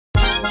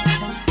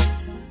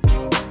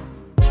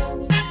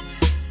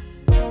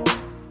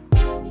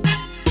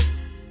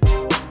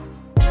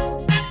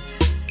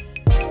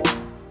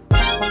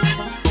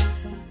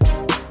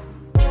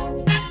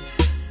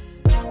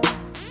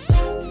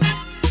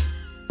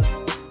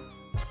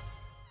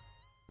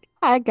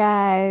Hi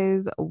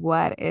guys,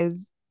 what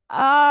is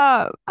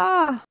up?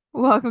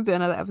 Welcome to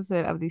another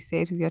episode of the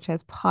Sage with Your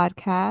Chest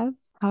podcast.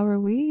 How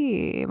are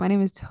we? My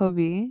name is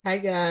Toby. Hi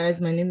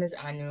guys, my name is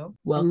Anu.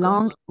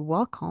 Welcome.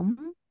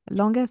 Welcome.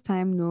 Longest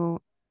time no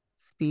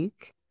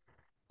speak.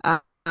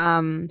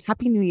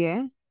 Happy New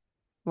Year.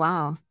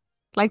 Wow.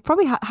 Like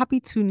probably happy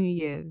 2 New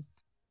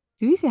Years.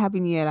 Did we say Happy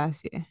New Year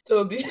last year?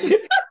 Toby.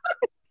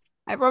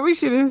 I probably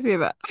shouldn't say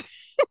that.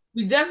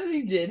 We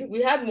definitely did.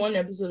 We had one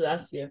episode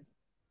last year.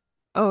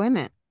 Oh,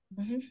 innit?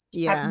 hmm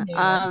Happy Yeah. New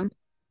Year.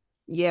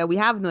 Yeah, we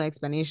have no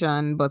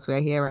explanation, but we're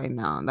here right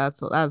now.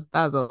 That's all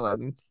I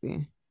need to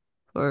say.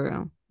 For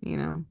real.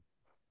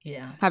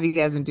 Yeah. How have you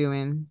guys been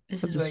doing?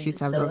 This Hope is the where you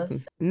streets have tell not been.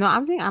 us. No,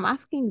 I'm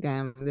asking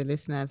them, the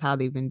listeners, how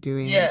they've been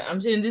doing. Yeah,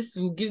 I'm saying this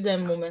will give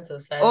them moments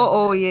of silence.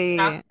 Oh, Like, yeah, yeah,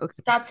 start yeah. Okay.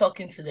 start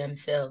talking to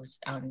themselves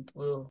and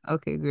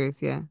Okay,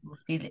 great. Yeah. we'll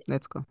feel it.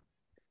 Let's go.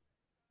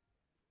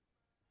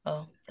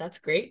 Oh, that's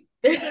great.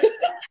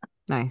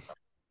 Nice.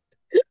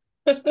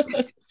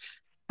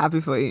 Happy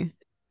for you.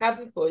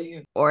 Happy for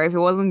you. Or if it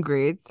wasn't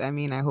great, I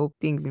mean, I hope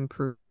things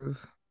improve.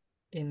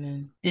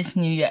 Amen. This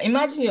New Year.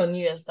 Imagine your New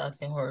Year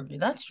starting horribly.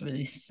 That's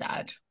really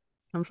sad.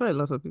 I'm sure a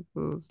lot of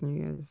people's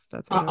New Year's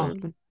started Uh-uh.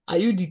 horribly. Are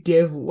you the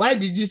devil? Why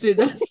did you say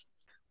that?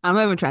 I'm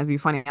not even trying to be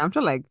funny. I'm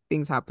sure like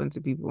things happen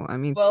to people. I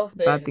mean, Well,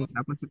 fair bad enough. things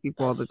happen to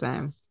people all That's the true.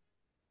 time.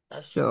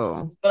 That's true.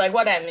 So, But like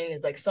what I mean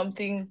is like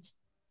something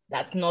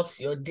that's not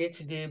your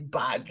day-to-day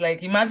bad.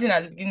 Like imagine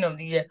at the beginning of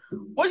the year,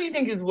 what do you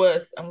think is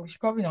worse? And we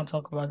should probably not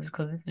talk about this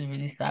because this is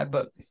really sad,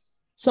 but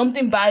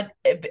something bad,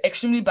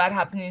 extremely bad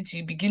happening to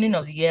you beginning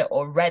of the year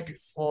or right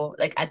before,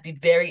 like at the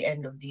very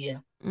end of the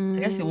year. I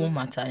guess it mm, won't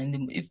matter in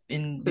the if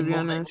in the to be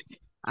moment. honest,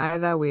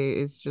 either way,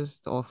 it's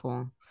just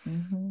awful.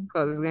 hmm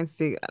Because it's going to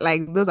take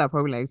like those are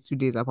probably like 2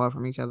 days apart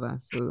from each other,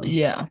 so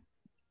Yeah.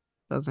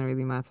 doesn't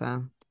really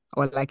matter.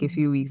 Or like a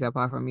few weeks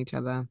apart from each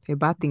other. A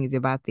bad thing is a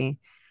bad thing.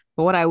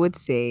 But what I would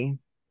say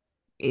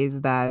is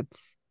that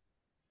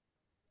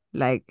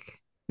like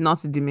not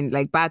to diminish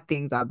like bad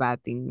things are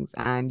bad things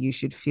and you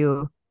should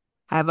feel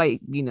however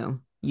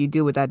you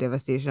deal with that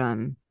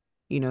devastation,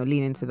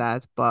 lean into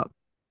that. But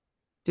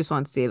just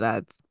want to say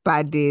that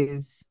bad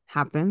days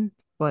happen,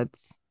 but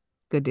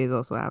good days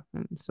also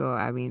happen. So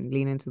I mean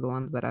lean into the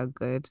ones that are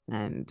good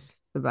and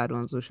the bad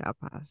ones will shall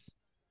pass.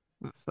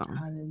 So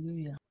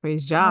Hallelujah.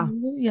 praise Jah.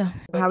 Hallelujah.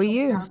 How But are tell me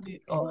you?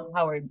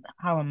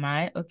 how am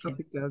I? Okay.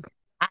 Topic dog.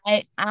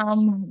 I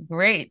am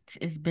great.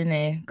 It's been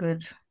a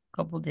good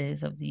couple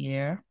days of the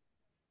year.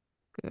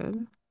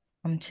 Good.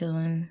 I'm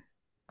chilling,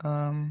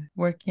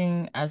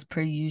 working as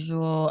per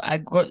usual.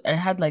 I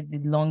had like the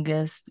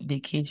longest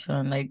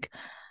vacation. Like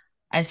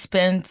I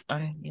spent,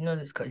 and you know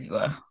this because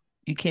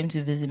you came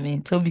to visit me.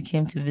 Toby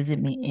came to visit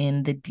me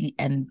in the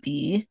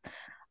DMB.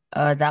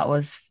 That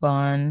was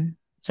fun.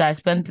 So I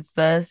spent the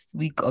first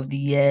week of the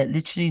year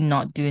literally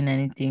not doing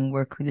anything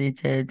work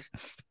related,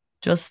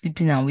 just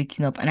sleeping and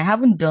waking up. And I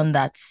haven't done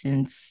that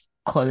since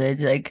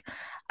college. Like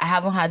I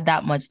haven't had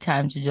that much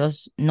time to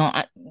just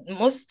not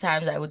most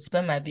times I would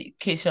spend my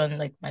vacation,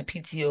 like my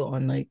PTO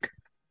on like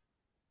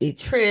a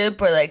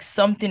trip or like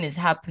something is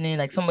happening,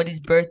 like somebody's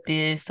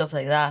birthday, stuff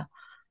like that.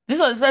 This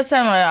was the first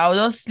time I was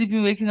just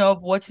sleeping, waking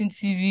up, watching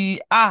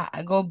TV.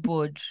 I got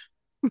bored.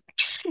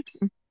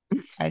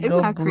 I Isn't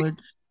got that crazy?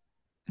 bored.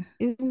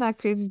 Isn't that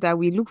crazy that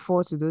we look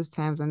forward to those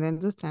times and then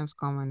those times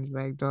come and it's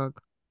like, dog.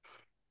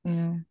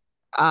 Yeah.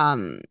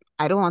 Um,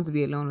 I don't want to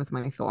be alone with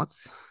my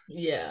thoughts.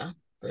 Yeah,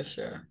 for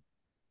sure.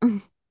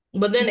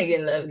 But then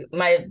again, like,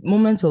 my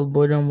moment of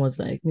boredom was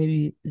like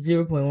maybe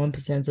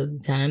 0.1% of the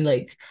time.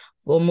 Like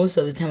for most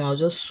of the time, I was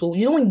just so,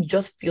 when you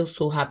just feel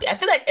so happy. I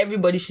feel like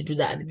everybody should do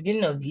that at the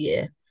beginning of the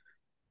year,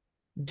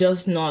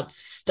 just not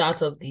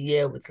start of the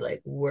year with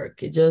like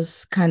work. It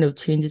just kind of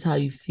changes how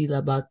you feel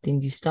about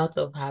things. You start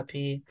off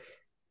happy.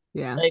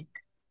 Yeah. Like,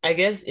 I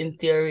guess in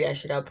theory, I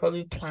should have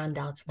probably planned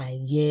out my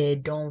year,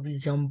 done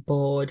vision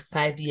board,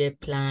 5-year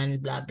plan,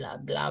 blah, blah,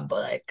 blah.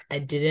 But like, I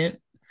didn't,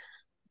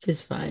 which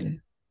is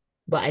fine.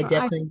 But I I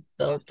definitely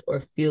felt or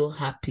feel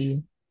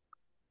happy,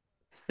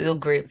 feel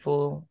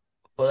grateful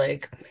for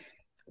like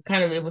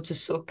kind of able to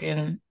soak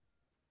in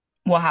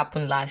what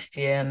happened last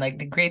year and like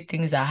the great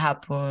things that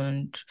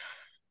happened.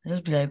 I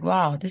just be like,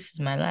 wow, this is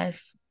my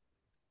life.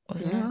 It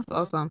was Yeah, nice. that's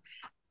awesome.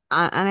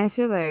 And I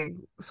feel like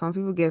some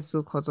people get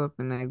so caught up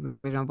in like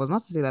vision boards,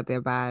 not to say that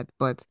they're bad,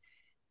 but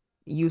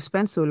you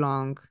spent so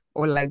long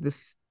or like the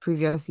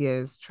previous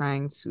years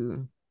trying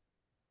to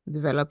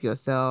develop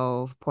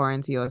yourself, pour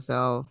into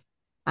yourself.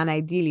 And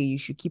ideally, you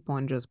should keep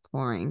on just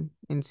pouring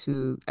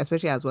into,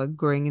 especially as we're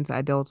growing into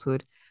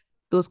adulthood,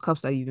 those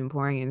cups that you've been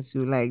pouring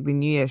into, like the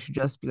new year should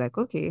just be like,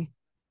 okay,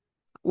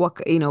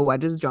 we're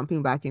just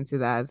jumping back into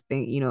that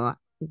thing,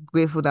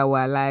 grateful that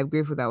we're alive,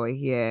 grateful that we're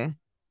here.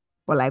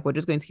 But like we're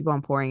just going to keep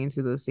on pouring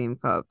into those same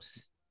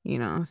cups.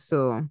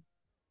 So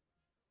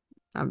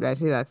I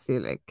say that say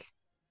like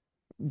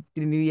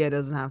the new year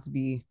doesn't have to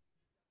be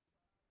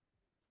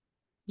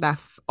that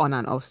on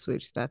and off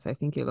switch that I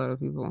think a lot of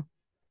people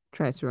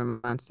try to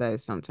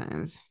romanticize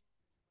sometimes.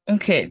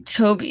 Okay,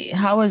 Toby,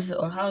 how's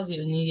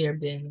your new year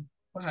been?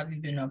 What have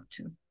you been up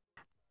to?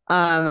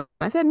 I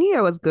said New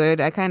Year was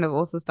good. I kind of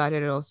also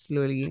started it off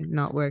slowly,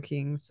 not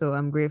working. So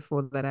I'm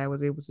grateful that I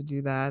was able to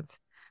do that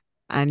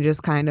and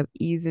just kind of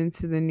ease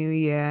into the new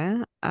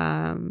year.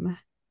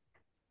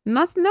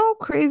 Not no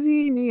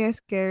crazy New Year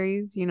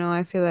scaries.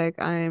 I feel like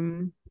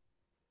um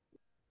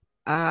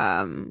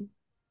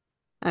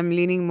I'm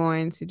leaning more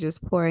into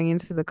just pouring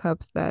into the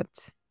cups that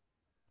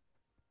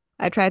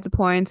I tried to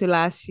pour into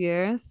last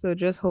year. So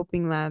just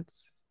hoping that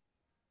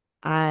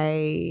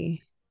I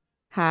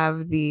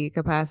have the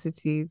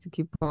capacity to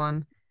keep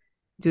on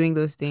doing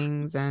those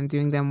things and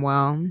doing them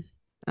well.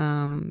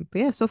 But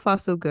yeah, so far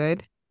so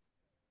good.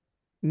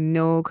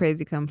 No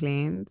crazy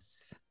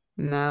complaints,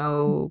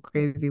 no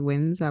crazy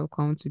wins have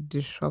come to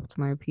disrupt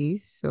my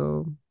peace.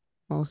 So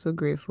also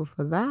grateful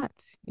for that,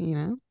 you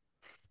know.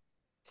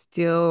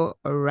 Still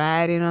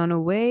riding on a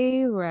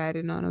wave,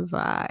 riding on a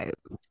vibe.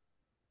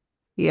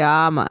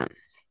 Yeah, man.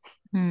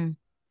 Hmm.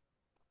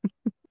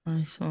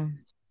 Nice one.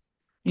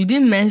 You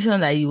didn't mention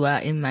that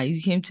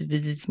you came to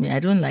visit me. I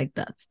don't like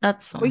that.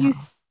 That's But you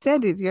somehow.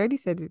 said it. You already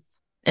said it.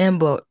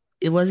 But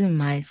it wasn't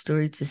my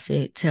story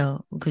to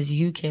tell because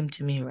you came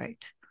to me,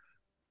 right?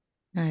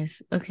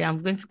 Nice. Okay, I'm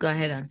going to go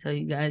ahead and tell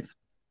you guys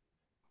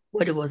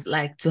what it was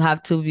like to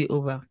have Toby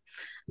over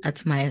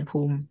at my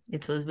home.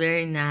 It was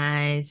very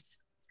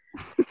nice.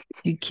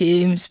 She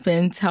came,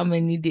 spent how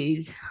many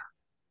days?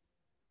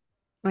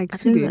 Like I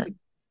two think days. that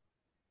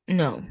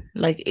no,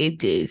 like 8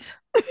 days.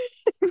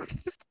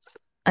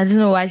 I don't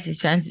know why she's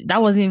trying to.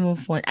 That wasn't even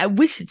funny. I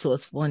wish it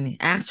was funny.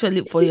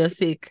 Actually, for your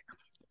sake,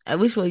 I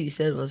wish what you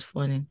said was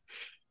funny.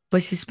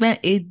 But she spent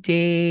 8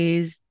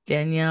 days.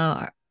 Danielle,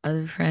 our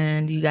other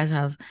friend,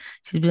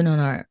 she's been on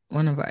our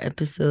one of our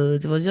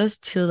episodes. It was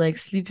just chill, like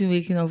sleeping,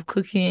 waking up,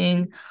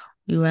 cooking.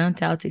 We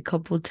went out a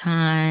couple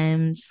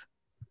times.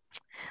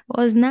 It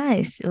was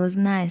nice. It was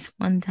nice.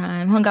 Fun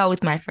time. Hung out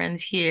with my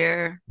friends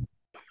here.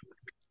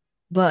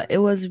 But it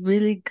was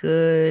really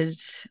good.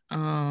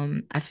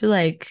 I feel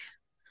like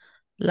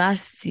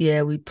last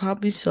year we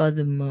probably saw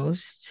the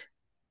most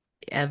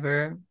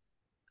ever.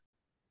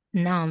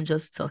 Now I'm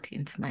just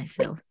talking to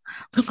myself.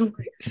 We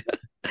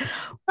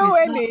No,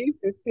 when saw they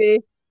used to say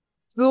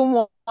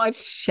too much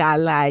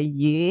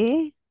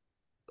shalaye.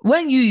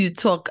 when you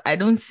talk, I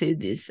don't say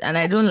this, and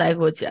I don't like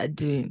what you are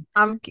doing.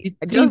 You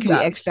think Just you the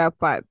are extra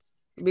parts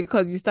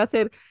because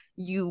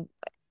you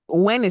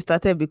when it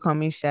started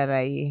becoming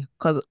shalaye,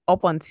 because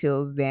up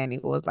until then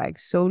it was like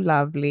so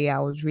lovely. I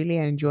was really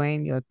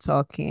enjoying your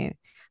talking.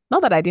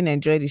 Not that I didn't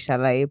enjoy the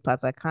shalaye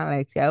part. I can't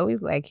like I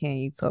always like hearing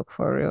you talk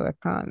for real. I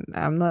can't.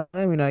 I'm not.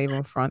 Let me not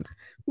even front.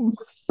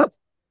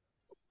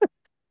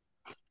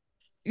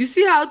 you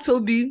see how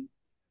Toby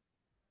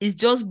is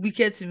just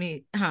wicked to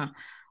me. Huh?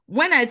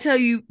 When I tell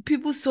you,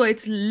 people saw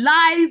it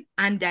live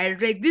and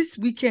direct this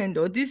weekend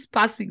or this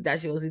past week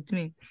that she was with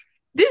me.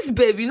 This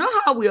babe, you know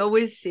how we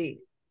always say.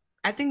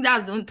 I think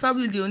that's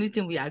probably the only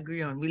thing we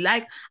agree on. We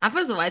like, and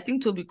first of all, I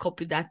think Toby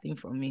copied that thing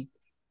from me.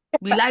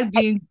 We like I,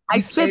 being I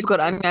swear to wicked. God,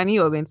 I knew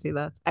you were going to say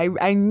that.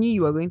 I knew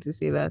you were going to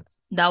say that.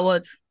 That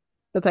what?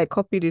 That I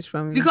copied it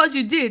from you Because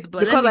you did, but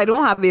let because me. I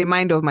don't have a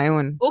mind of my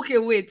own. Okay,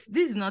 wait.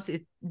 This is not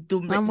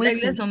I'm like. Let's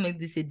waiting. not make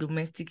this a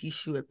domestic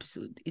issue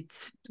episode.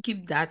 It's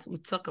keep that. We'll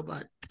talk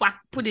about.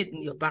 Put it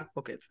in your back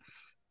pocket.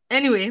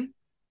 Anyway,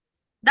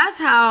 that's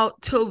how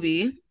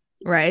Toby.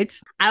 Right.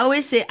 I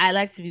always say I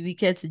like to be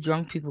wicked to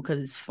drunk people because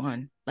it's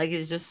fun. Like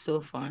it's just so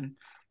fun.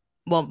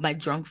 Well, my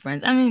drunk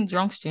friends. I mean,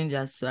 drunk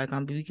strangers, so I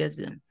can be wicked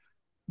to them.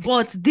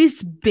 But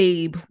this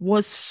babe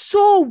was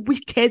so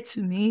wicked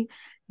to me.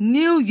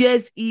 New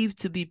Year's Eve,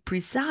 to be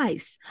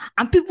precise.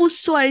 And people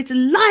saw it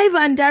live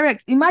and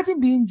direct. Imagine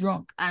being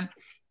drunk. And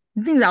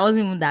the things I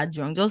wasn't even that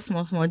drunk, just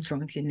small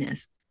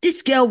drunkenness.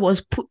 This girl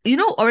was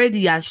already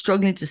you are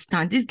struggling to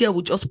stand. This girl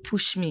would just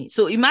push me.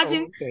 So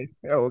imagine Oh, okay.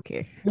 Oh,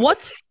 okay.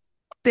 what.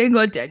 Thank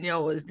God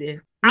Danielle was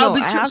there. I'll No,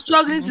 be I have to.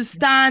 struggling to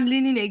stand,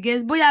 leaning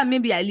against, but yeah,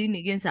 maybe I lean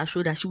against her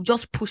shoulder. She would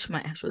just push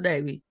my shoulder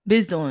away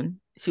based on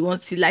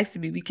she likes to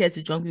be wicked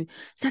to drunk people.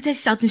 Started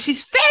shouting,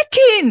 she's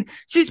faking,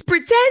 she's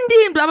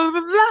pretending, blah, blah, blah,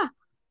 blah,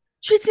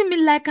 treating me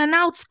like an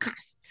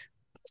outcast.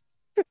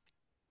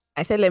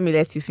 I said, let me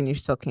let you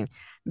finish talking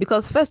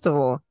because first of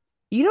all,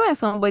 when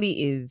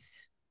somebody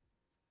is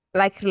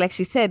like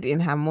she said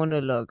in her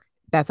monologue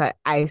that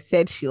I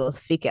said she was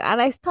faking,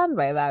 and I stand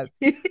by that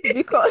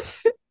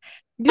because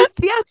the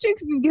theatrics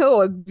this girl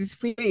was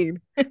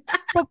displaying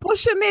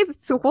proportionate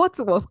to what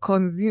was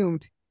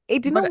consumed.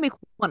 It did not But make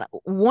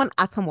one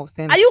atom of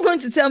are you sense. going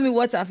to tell me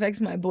what affects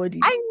my body?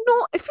 I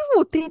know if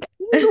people think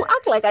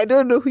act like I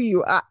don't know who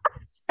you are.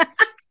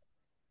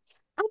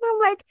 And I'm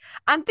like,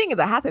 and thing is,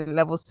 I had a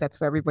level set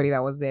for everybody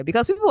that was there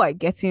because people are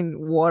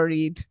getting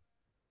worried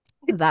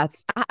that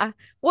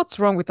what's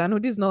wrong with her? No,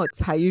 this is not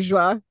her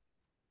usual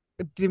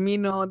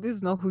demeanor. This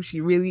is not who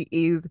she really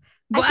is.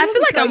 I But said, I let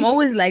feel me like tell I'm you,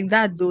 always like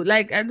that though.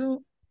 Like I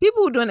don't.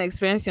 people who don't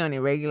experience it on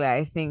a regular,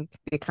 I think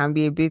they can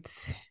be a bit,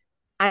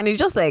 and it's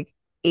just like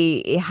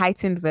a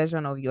heightened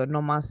version of your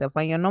normal self,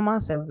 and your normal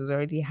self is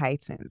already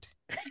heightened.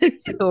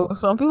 So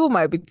some people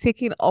might be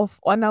taking off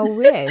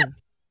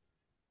unawares.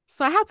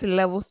 So I had to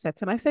level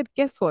set, and I said,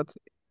 guess what?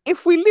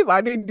 If we leave her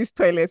in this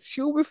toilet,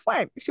 she'll be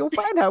fine. She'll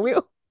find her way.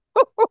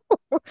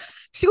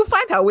 She'll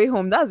find her way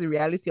home. That's the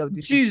reality of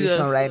the situation Jesus.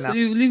 right So now.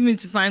 you leave me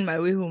to find my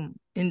way home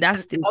in that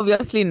state.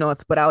 Obviously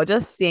not, but I was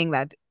just saying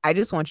that I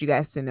just want you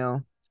guys to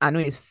know. I know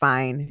it's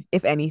fine.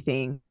 If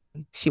anything,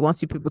 she wants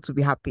you people to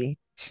be happy.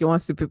 She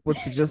wants you people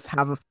to just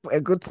have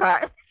a good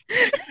time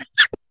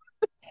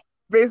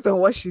based on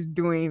what she's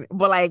doing.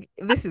 But like,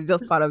 this is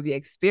just part of the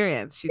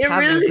experience. She's It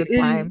having a really good is.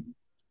 time.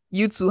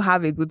 You two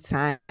have a good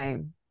time.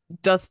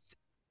 Just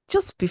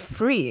just be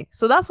free.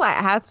 So that's why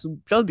I had to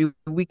just be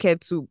wicked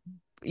to,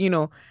 you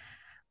know,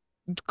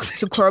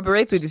 to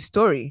corroborate with the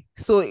story.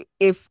 So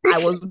if I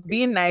was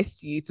being nice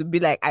to you, to be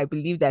like, I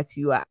believe that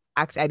you are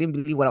actually, I didn't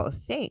believe what I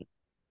was saying.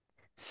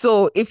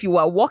 So if you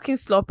are walking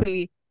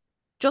sloppily,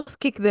 just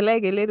kick the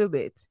leg a little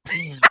bit.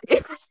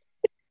 if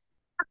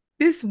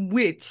This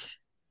witch.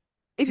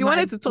 if you My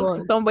wanted to talk to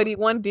God. somebody,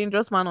 one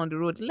dangerous man on the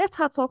road, let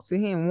her talk to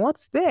him.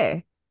 What's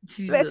there?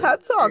 Let Jesus. her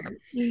talk.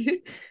 This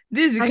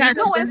is the And you kind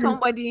know of when person.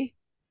 somebody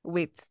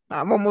wait,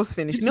 I'm almost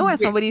finished. You know when Wait.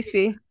 somebody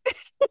say,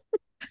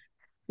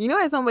 you know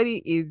when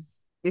somebody is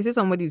they say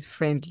somebody is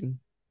friendly.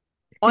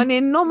 On a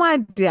normal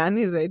day, and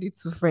is already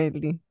too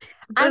friendly.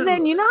 And First of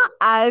then all, you know,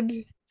 add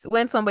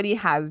when somebody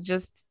has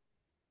just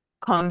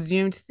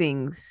consumed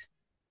things,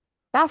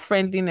 that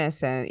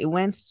friendliness and it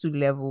went to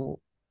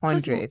level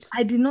first of all, 100.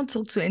 I did not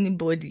talk to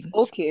anybody.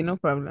 Okay, no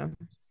problem.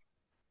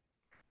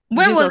 You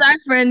When didn't was talk to I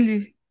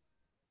friendly?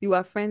 you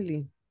are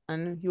friendly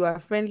and you are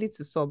friendly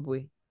to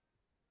Subway.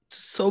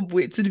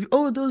 Subway to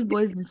the those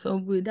boys in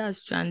Subway.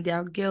 That's true, and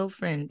their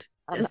girlfriend.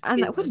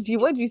 And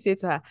what do you say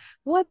to her?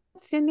 What's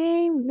your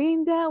name?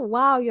 Linda?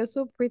 Wow, you're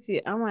so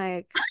pretty. I'm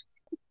like,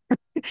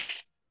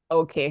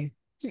 okay.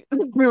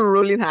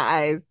 Rolling her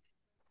eyes.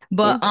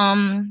 But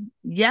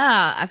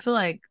yeah, I feel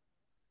like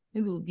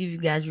maybe we'll give you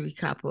guys a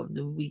recap of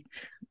the week.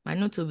 I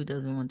know Toby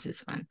doesn't want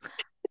this fine.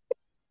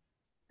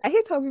 I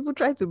hate how people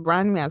try to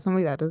brand me as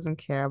somebody that doesn't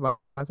care about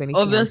anything.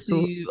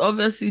 Obviously, you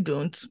obviously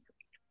don't.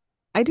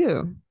 I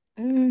do.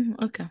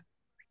 Okay.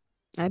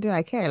 I do.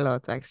 I care a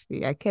lot,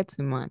 actually. I care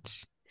too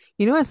much.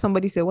 You know, when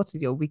somebody say, what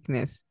is your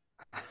weakness?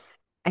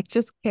 I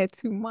just care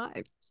too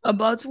much.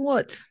 About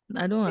what?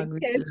 I don't I agree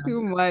care to that.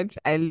 too much.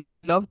 I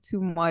love too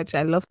much.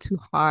 I love too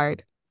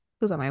hard.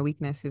 Those are my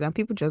weaknesses, and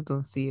people just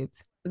don't see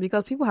it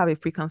because people have a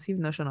preconceived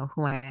notion of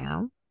who I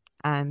am,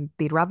 and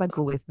they'd rather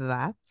go with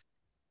that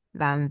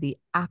than the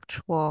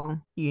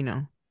actual,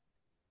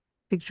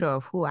 picture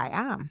of who I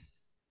am,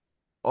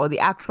 or the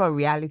actual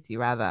reality,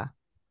 rather,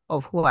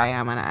 of who I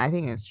am. And I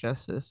think it's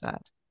just so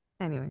sad.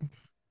 Anyway,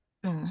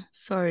 Oh,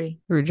 sorry.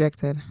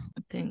 rejected.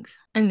 Thanks.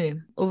 Anyway,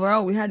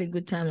 overall, we had a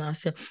good time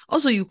last year.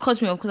 Also, you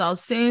cut me off because I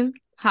was saying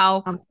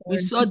how I'm we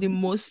sorry. saw the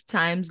most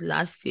times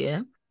last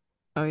year.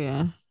 Oh,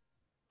 yeah.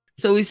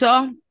 So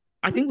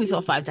I think we saw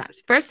 5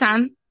 times. First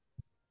time,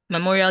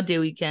 Memorial Day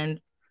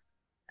weekend,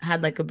 I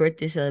had like a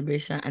birthday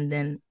celebration, and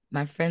then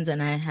my friends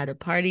and I had a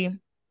party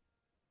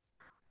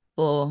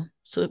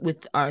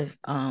with our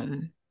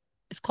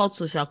it's called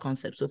Social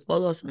Concept. So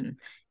follow us on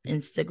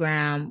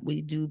Instagram.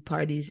 We do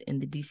parties in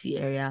the DC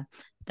area.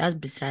 That's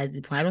besides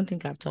the point. I don't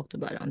think I've talked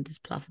about it on this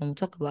platform. We'll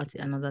talk about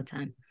it another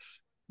time.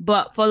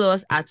 But follow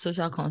us at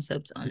Social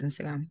Concept on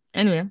Instagram.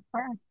 Anyway,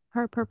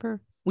 Per.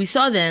 we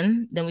saw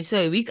then we saw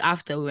a week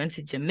after we went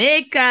to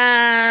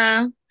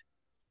Jamaica.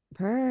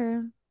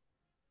 Per.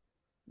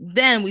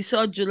 Then we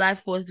saw July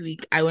 4th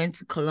week. I went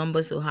to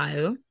Columbus,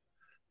 Ohio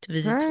to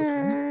visit two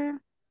friends. Per.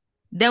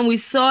 Then we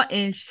saw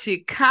in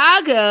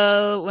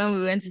Chicago when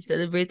we went to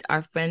celebrate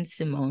our friend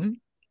Simone.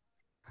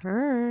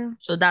 Per.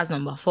 So that's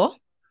number 4.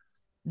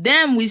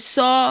 Then we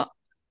saw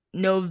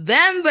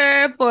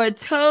November for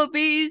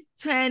Toby's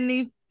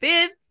 25th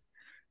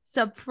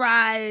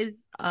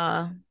surprise.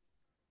 I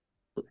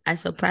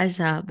surprised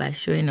her by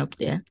showing up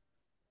there.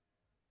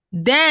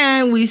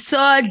 Then we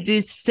saw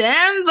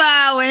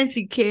December when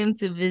she came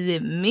to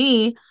visit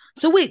me.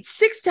 So wait,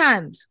 6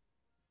 times.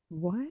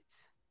 What?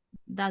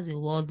 That's a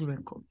world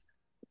record.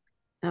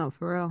 No,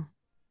 for real.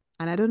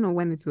 And I don't know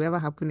when it will ever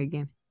happen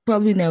again.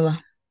 Probably never,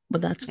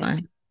 but that's Like,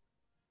 fine.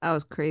 that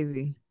was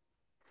crazy.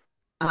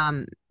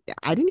 Um,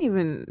 I didn't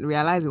even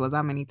realize it was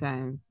that many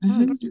times. That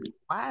Mm-hmm. was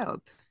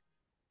wild.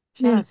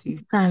 Shout Yes, out to you.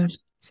 times.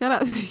 Shout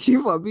out to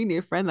you for being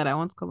a friend that I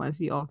want to come and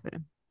see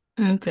often.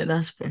 Okay,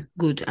 that's fair.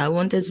 Good. I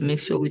wanted to make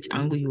sure which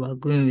angle you are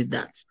going with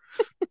that.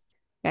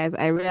 Guys,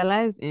 I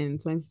realized in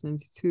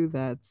 2022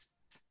 that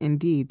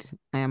indeed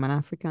I am an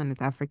African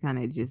with African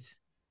edges.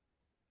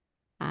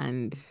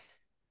 And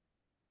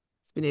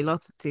it's been a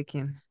lot to take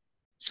in.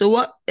 So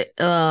what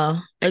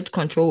edge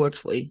control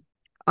works for you?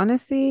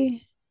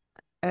 Honestly,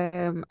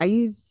 I'm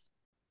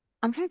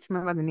trying to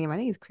remember the name. I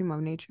think it's Cream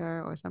of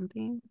Nature or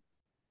something.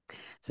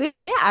 So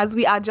yeah, as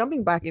we are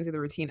jumping back into the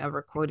routine of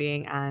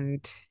recording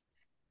and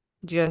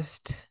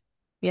just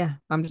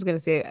I'm just gonna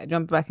say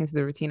jump back into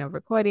the routine of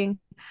recording.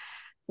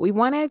 We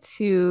wanted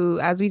to,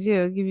 as we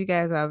do, give you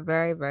guys our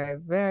very, very,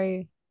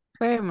 very,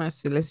 very much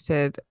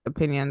solicited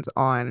opinions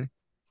on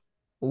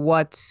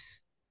what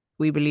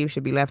we believe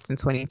should be left in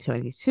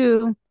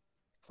 2022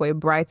 for a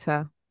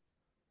brighter,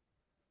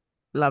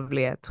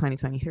 lovelier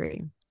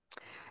 2023.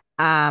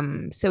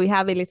 So we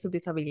have a little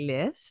bit of a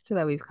list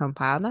that we've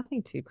compiled,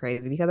 nothing too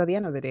crazy because at the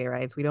end of the day,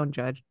 right, we don't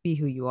judge, be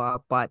who you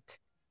are, but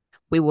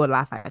we will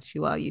laugh at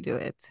you while you do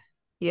it.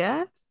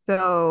 Yeah.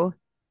 So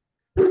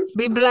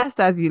be blessed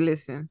as you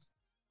listen.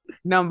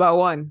 Number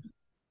one,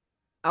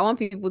 I want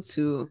people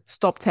to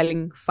stop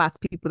telling fat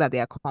people that they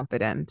are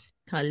confident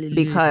Hallelujah.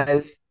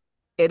 because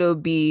it'll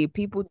be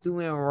people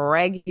doing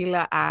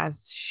regular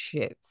ass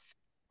shit.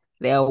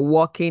 They're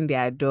walking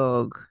their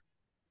dog.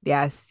 They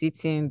are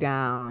sitting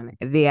down.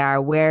 They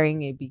are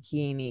wearing a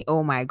bikini.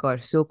 Oh my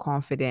gosh, so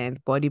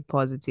confident, body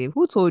positive.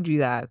 Who told you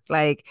that?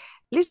 Like,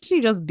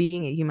 literally just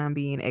being a human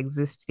being,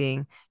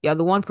 existing. You're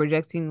the one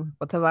projecting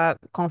whatever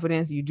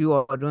confidence you do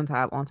or don't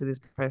have onto this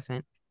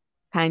person.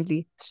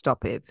 Kindly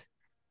stop it.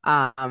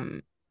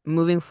 Um,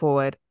 Moving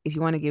forward, if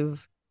you want to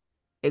give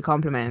a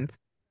compliment,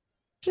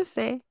 just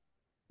say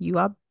you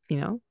are,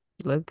 you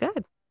look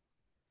good.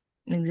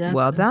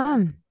 Well Exactly.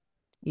 done.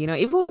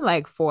 Even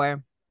like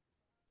for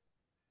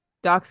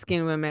dark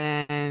skinned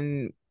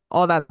women,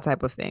 all that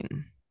type of thing.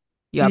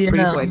 You are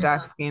pretty Yeah, for a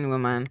dark skinned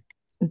woman.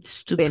 it's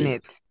stupid.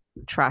 Bennett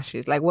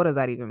trashes. Like, what does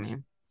that even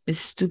mean? It's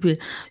stupid.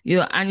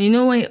 And you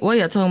know what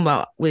you're talking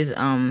about with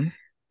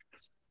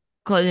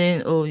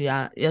calling, oh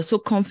yeah, you're so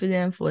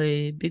confident for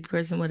a big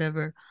person,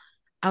 whatever.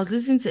 I was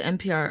listening to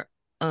NPR,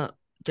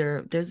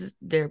 their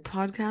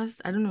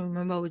podcast. I don't know,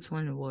 remember which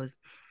one it was,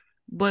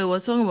 but it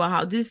was talking about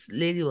how this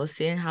lady was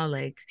saying how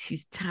like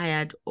she's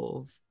tired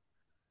of,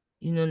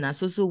 now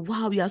so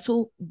wow, you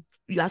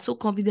are so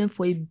confident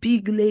for a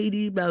big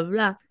lady, blah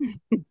blah.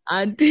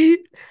 And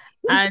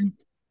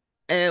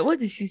and what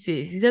did she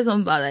say? She said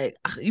something about like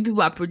you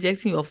people are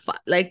projecting your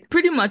fat, like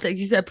pretty much like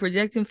you said,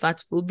 projecting fat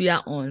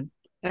phobia on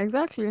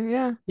Exactly.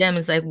 Yeah. them.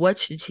 It's like, what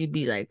should she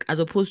be like, as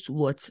opposed to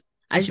what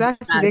I should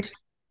be Exactly. sad.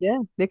 Yeah.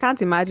 They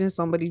can't imagine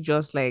somebody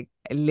just like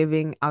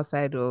living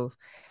outside of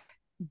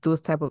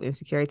those type of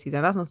insecurities.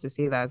 And that's not to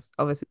say that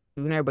obviously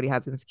everybody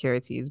has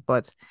insecurities,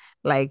 but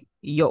like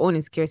your own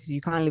insecurities,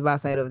 you can't live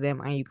outside of them.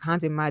 And you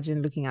can't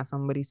imagine looking at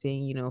somebody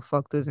saying,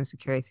 fuck those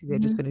insecurities. They're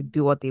just Mhm. gonna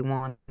do what they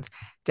want,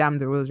 jam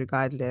the rules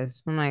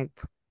regardless. I'm like,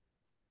 Yeah,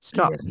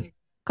 stop.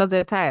 Because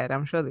they're tired.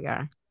 I'm sure they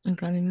are. I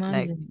can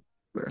Like, imagine,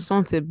 bro. just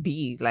want to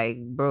be like,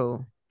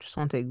 bro, just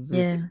want to Yeah.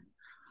 exist.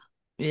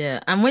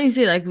 Yeah, and when you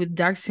say like with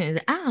dark skins,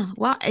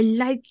 wow, I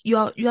like you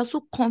are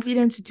so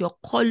confident with your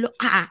color.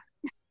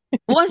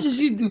 What should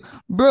she do,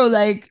 bro?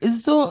 Like,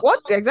 it's so.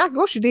 What exactly?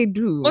 What should they What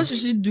do? should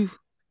she do?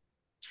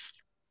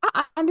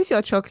 And this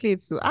your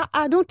chocolate too.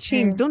 Don't Yeah,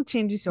 change. Don't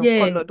change this your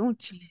yeah. color. Don't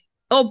change.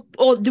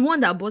 Oh, the one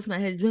that busts my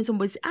head is when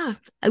somebody say,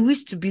 I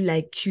wish to be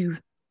like you.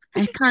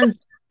 I can't.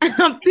 And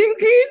I'm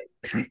thinking,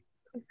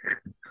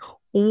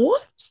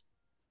 what?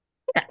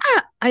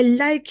 I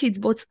like it,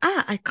 but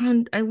I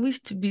can't. I wish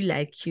to be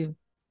like you.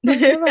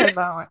 I've never heard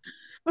that one.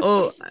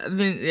 Oh, I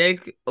mean,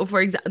 like,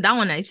 for example, that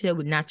one I share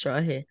with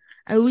natural hair.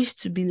 I wish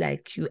to be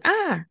like you.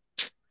 I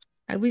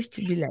wish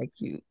to be like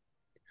you.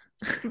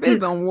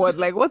 Based on what?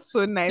 Like, what's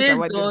so nice Based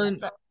about the on,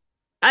 natural?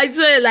 I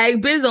swear,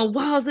 like, based on,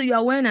 wow, so you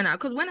are wearing an,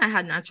 because when I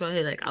had natural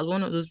hair, like, I was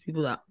one of those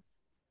people that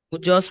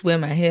would just wear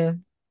my hair.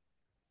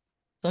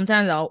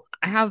 Sometimes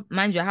I have,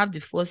 mind you, I have the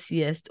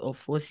 4CS or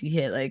 4C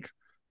hair, like,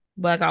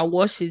 but like, I'll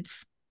wash it,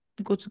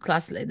 go to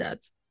class like that,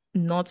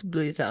 not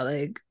blow it out.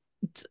 Like,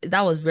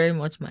 that was very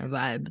much my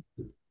vibe.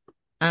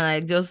 And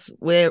like just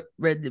wear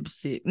red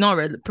lipstick, not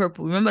red,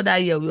 purple. Remember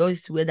that year we always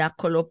used to wear that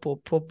color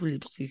purple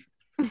lipstick.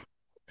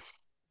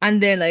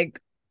 And then like,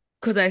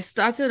 cause I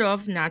started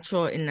off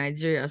natural in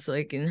Nigeria, so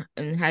like in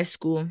high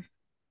school,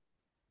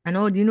 and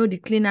all the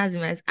cleaners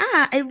in my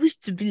I wish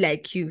to be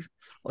like you,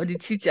 or the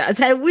teachers,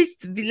 I wish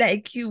to be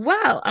like you.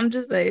 Wow, I'm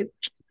just like,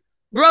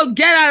 bro,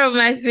 get out of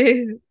my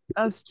face.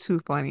 That's too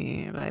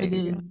funny. It Like,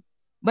 is,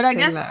 but I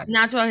guess relax.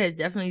 natural hair is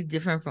definitely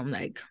different from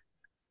like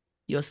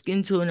your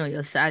skin tone or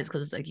your size,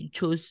 because it's like you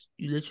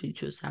literally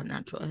chose to have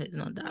natural hair. It's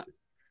not that.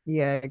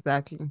 Yeah,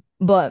 exactly.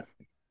 But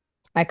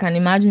I can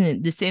imagine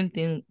it, the same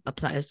thing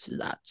applies to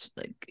that.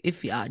 Like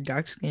if you are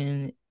dark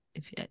skin,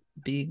 if you're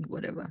big,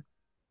 whatever.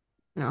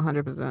 No,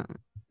 100%.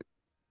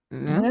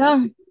 Yeah.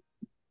 Yeah.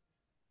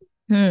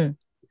 Hmm.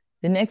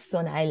 The next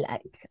one I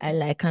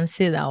like. Can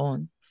say that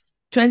one.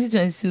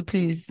 2022,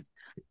 please.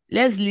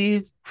 Let's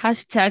leave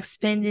hashtag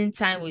spending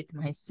time with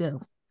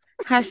myself.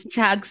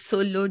 Hashtag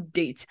solo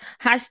date.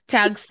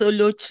 Hashtag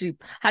solo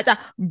trip. Hashtag,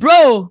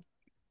 bro,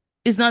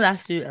 it's not that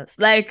serious.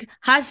 Like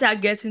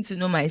hashtag getting to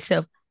know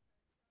myself.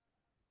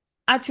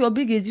 At your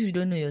big age, if you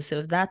don't know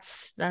yourself,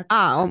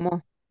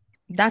 Almost.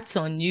 that's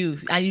on you.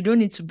 And you don't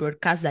need to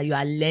broadcast that you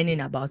are learning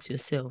about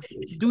yourself.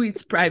 Do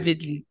it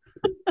privately.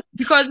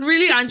 Because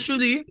really and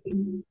truly,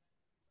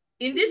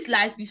 in this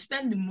life, you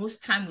spend the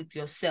most time with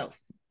yourself.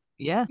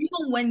 Yeah,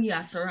 Even when you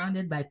are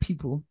surrounded by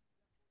people,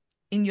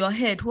 in your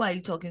head, who are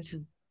you talking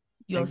to?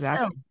 Yourself.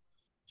 exactly.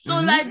 So,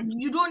 Mm-hmm. like,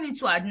 you don't need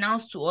to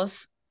announce to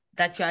us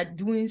that you are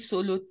doing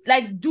solo.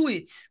 Like, do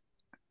it.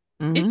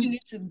 If Mm-hmm. you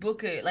need to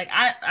book it, like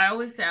I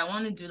always say, I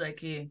want to do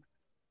like a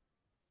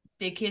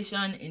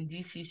staycation in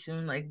DC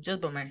soon, like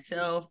just by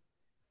myself.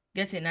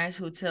 get a nice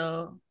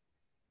hotel.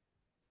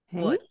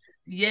 Hey? What?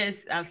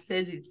 Yes, I've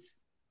said it.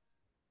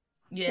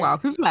 Wow, Yes,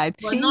 people are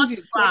but not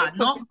changing. far,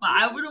 not far.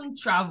 I wouldn't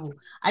travel.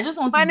 I just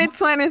want to go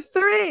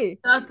 2023.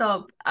 shut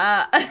up.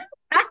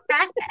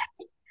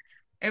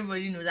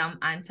 Everybody knows I'm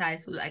anti,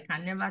 so I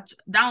can never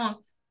that one.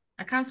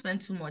 I can't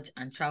spend too much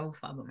and travel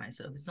far by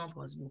myself. It's not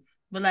possible.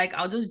 But like,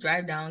 I'll just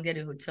drive down, get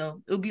a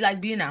hotel. It'll be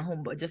like being at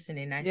home, but just in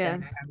a nicer Yeah.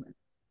 environment.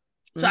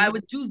 So I Mm-hmm.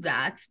 would do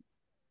that.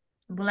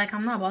 But like,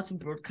 I'm not about to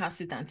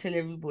broadcast it and tell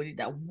everybody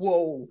that,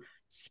 whoa,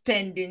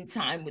 spending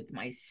time with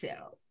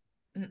myself.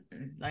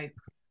 Like,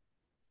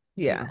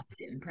 keep Yeah.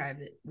 it in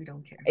private. We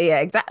don't care. Yeah,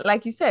 exactly.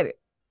 Like you said,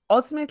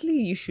 ultimately,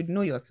 you should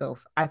know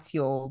yourself at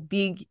your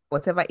big,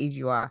 whatever age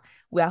you are.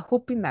 We are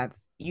hoping that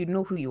you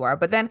know who you are.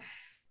 But then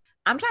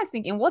I'm trying to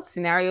think in what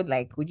scenario,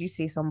 like, would you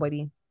say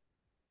somebody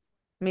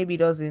maybe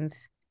doesn't,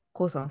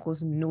 quote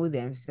unquote, know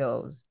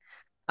themselves?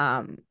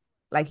 Um,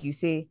 like you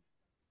say,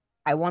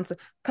 I want to,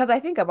 because I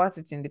think about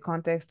it in the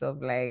context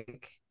of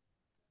like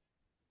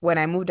when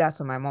I moved out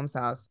to my mom's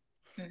house,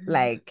 Mm-hmm.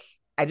 like,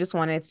 I just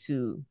wanted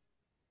to,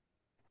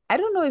 I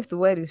don't know if the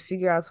word is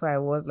figure out who I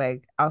was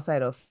like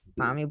outside of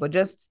family, but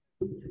just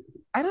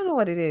I don't know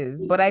what it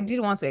is, but I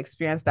did want to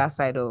experience that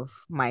side of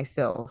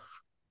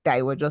myself that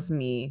it was just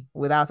me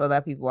without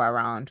other people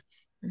around.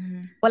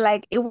 Mm-hmm. But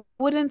like it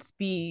wouldn't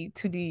be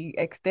to the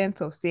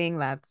extent of saying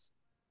that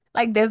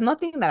like there's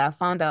nothing that I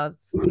found out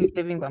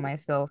living by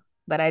myself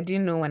that I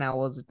didn't know when I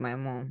was with my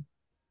mom,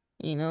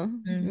 you know?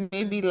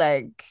 Maybe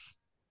like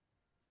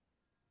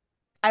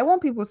I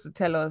want people to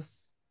tell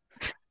us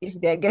if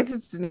they're getting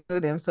to know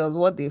themselves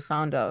what they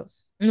found out.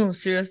 No,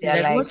 seriously, They're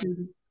like what like is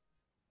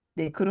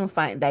they couldn't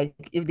find like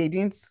if they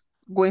didn't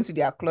go into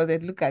their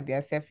closet, look at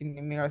themselves in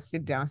the mirror,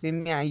 sit down, say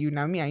me and you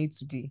now, me and you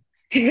today.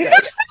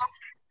 Like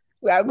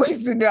we are going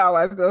to know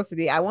ourselves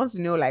today. I want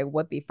to know like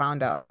what they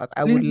found out.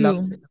 I me would love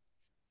too. to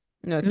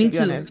know, to Me be too.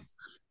 honest.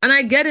 And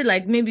I get it,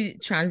 like maybe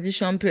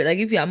transition period. Like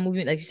if you are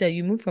moving, like you said,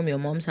 you move from your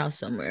mom's house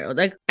somewhere.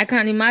 Like I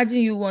can imagine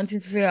you wanting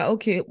to figure out,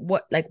 okay,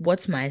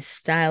 what's my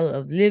style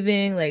of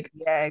living? Like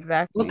Yeah,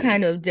 what exactly.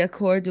 kind of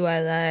decor do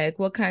I like?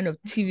 What kind of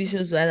TV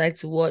shows do I like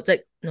to watch?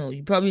 Like, no,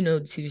 you probably know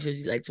the TV shows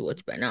you like to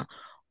watch by now.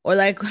 Or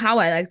like how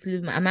I like to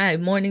live. Am I a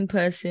morning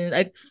person?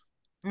 Like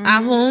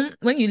at Mm-hmm. home,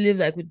 when you live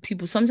like with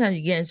people, sometimes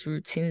you get into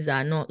routines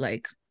that are not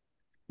like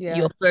Yeah.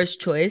 your first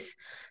choice.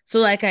 So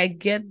like I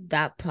get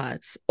that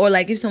part. Or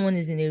like if someone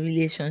is in a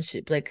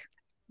relationship, like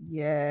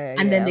Yeah,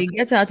 and then yeah. they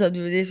get out of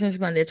the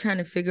relationship and they're trying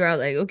to figure out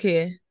like,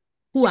 okay,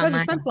 who Because am you I?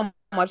 spend so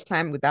much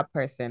time with that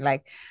person.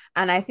 Like,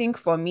 and I think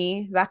for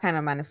me, that kind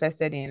of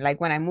manifested in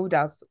like when I moved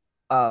out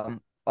of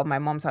my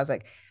mom's house,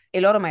 like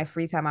a lot of my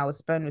free time I would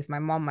spend with my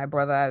mom, my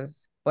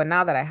brothers. But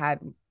now that I had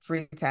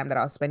free time that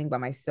I was spending by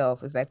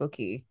myself, it's like,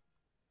 okay,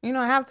 I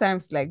have time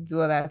to like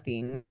do other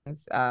things.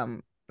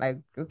 Like,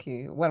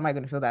 okay, what am I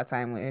going to fill that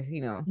time with?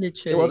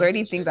 It was Literally.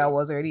 already things I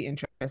was already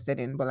interested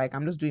in, but like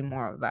I'm just doing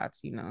more of that.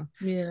 So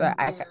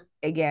Yeah,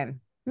 again,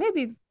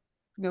 maybe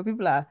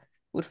people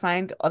would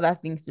find other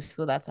things to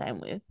fill that time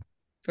with,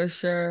 for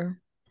sure.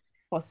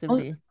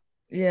 Oh, possibly.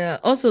 yeah.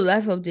 Also,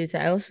 life update.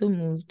 I also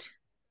moved.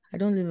 I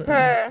don't live with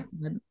Her.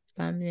 my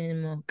family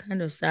anymore.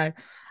 Kind of sad.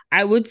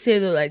 I would say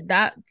though, like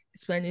that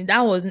spending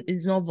that wasn't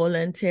is not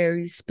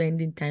voluntary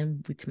spending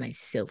time with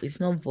myself. It's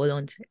not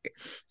voluntary.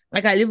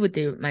 Like I live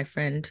with my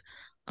friend,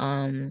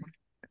 um,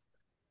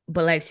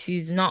 but like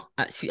she's not.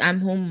 I'm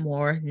home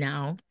more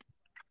now.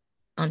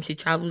 She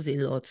travels a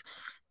lot,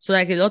 so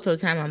like a lot of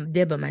the time I'm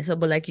there by myself.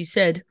 But like you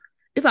said,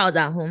 if I was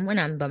at home when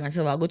I'm by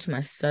myself, I'll go to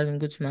my sister's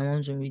and go to my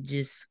mom's and we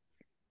just.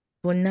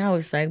 But now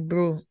it's like,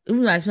 bro,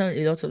 even though I spend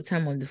a lot of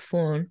time on the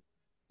phone,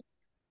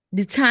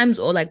 the times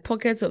or like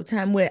pockets of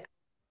time where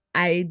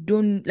I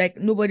don't like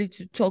nobody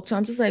to talk to,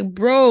 I'm just like,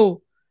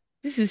 bro,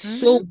 this is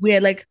so Mm-hmm.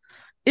 weird. Like,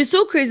 it's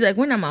so crazy. Like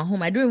when I'm at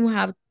home, I don't even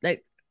have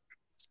like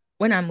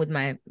when I'm with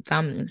my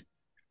family,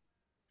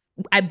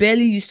 I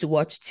barely used to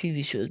watch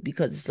TV shows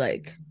because it's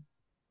like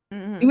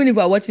Mm-hmm. even if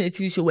we're watching a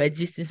TV show, we're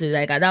gisting. So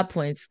like at that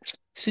point,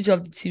 switch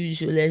off the TV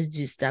show, let's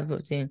gist type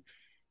of thing.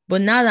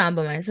 But now that I'm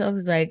by myself,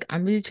 it's like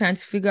I'm really trying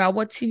to figure out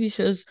what TV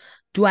shows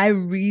do I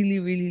really,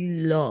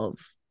 really love.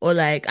 Or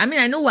like, I mean,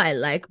 I know what I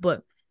like,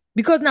 but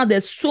because now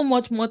there's so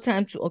much more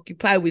time to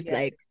occupy with Yeah.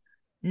 like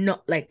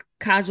not like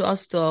casual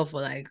stuff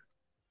or like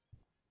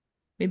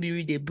maybe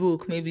read a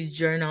book, maybe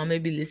journal,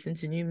 maybe listen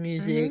to new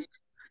Mm-hmm. music,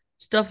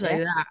 stuff like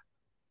Yeah. that.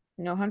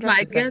 No, So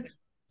I 100%. get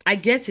I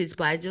get it,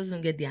 but I just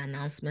don't get the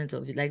announcement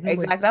of it. Like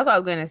nobody Exactly. That's what I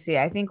was gonna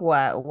say. I think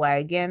we're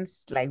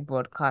against like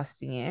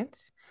broadcasting it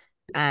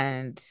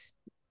and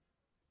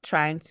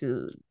trying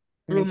to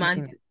make it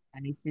seem romantic like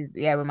and it is,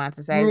 yeah,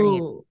 romanticizing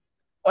it. bro.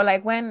 Or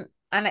like when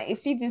and like, it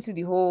feeds into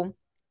the whole,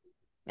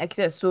 like you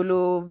said,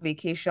 solo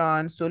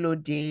vacation, solo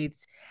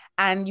dates.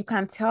 And you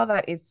can tell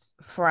that it's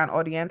for an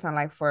audience and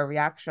like for a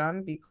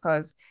reaction,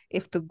 because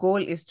if the goal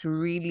is to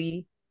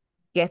really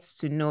get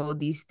to know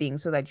these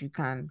things so that you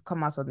can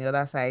come out on the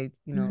other side,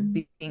 Mhm.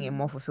 being a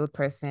more fulfilled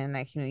person,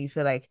 like, you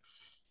feel like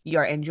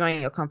you're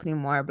enjoying your company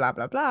more, blah,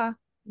 blah, blah,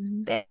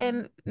 Mhm.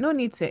 then no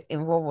need to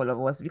involve all of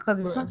us because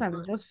it's Bro. sometimes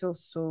it just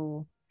feels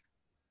so,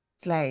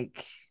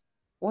 like,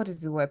 what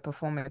is the word?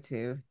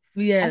 Performative.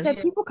 I Yes.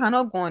 said people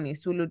cannot go on a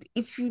solo.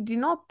 If you did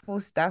not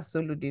post that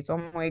solo date,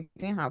 it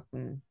didn't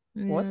happen.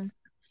 Yeah. What?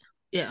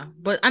 Yeah.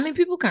 But I mean,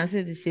 people can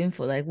say the same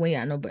for like when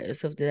you're not by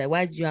yourself. They're like,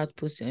 why do you have to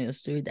post on your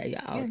story that you're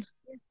Yeah, out?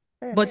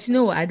 fair But you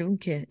know what? I don't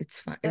care. It's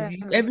fine. If enough.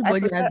 you, I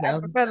everybody has prefer I their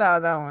own. prefer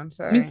that other one.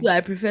 Me too. Sorry.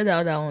 I prefer the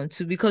other one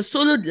too because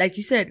solo, like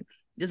you said,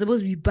 you're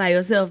supposed to be by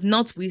yourself,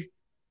 not with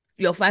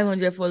your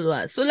 500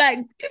 followers. So, like,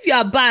 if you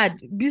are bad,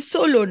 be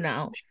solo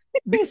now.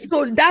 Be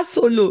solo. That's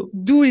solo.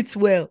 Do it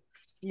well.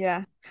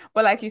 Yeah.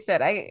 But like you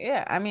said,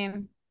 I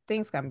mean,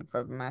 things can be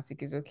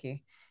problematic. It's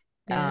okay.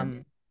 Yeah.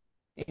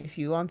 If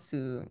you want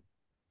to,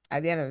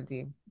 at the end of the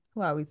day,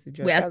 who are we to We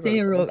judge? are That's what saying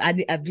we wrong. At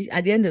the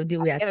end of the day,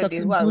 we are End of the day,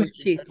 talking who are we to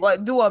bullshit. judge?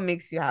 What do what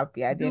makes you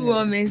happy at the Do end of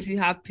what the day? makes you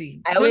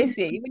happy. I Don't always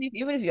say, even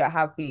if you are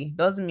happy,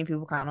 doesn't mean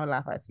people cannot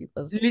laugh at you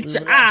because we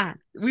literally, will laugh.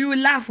 we will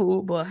laugh,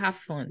 oh, but have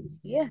fun.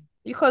 Yeah.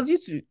 Because you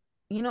two,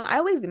 I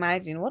always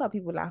imagine what are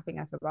people laughing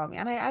at about me?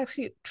 And I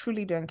actually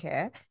truly don't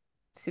care,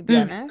 to be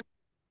Mm, honest.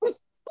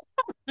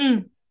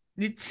 mm.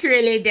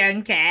 Literally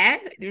don't care.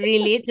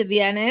 Really, to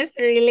be honest,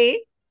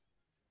 really.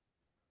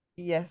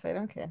 Yes, I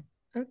don't care.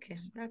 Okay,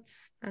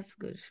 that's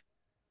good.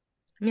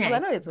 Me, Because I I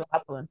know it will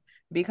happen.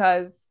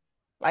 Because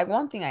like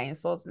one thing I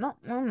insult, not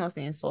I'm not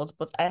saying insult,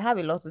 but I have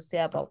a lot to say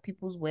about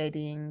people's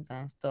weddings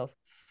and stuff.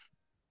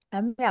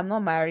 I mean, I'm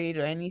not married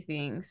or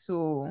anything.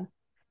 So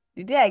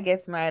the day I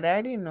get married, I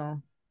already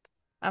know.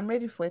 I'm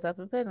ready for it. I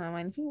prepared my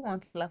mind. If you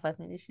want to laugh at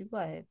me, they should go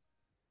ahead.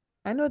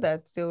 I know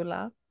that they'll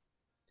laugh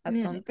at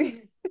me,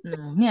 something.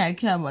 no, me, I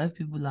care about if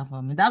people laugh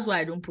at me. That's why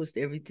I don't post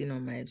everything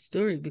on my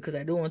story because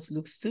I don't want to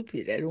look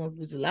stupid. I don't want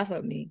people to laugh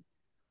at me.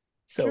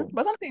 True. So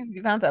But some things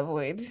you can't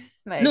avoid.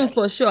 no, Like,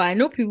 for sure. I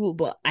know people,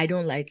 but I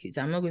don't like it.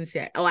 I'm not going to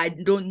say, oh, I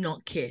don't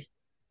not care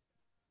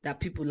that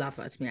people laugh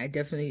at me.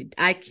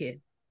 I care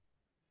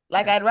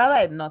like that. I'd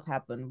rather it not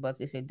happen,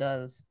 but if it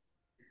does,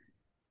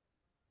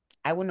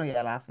 I wouldn't know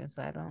you're laughing,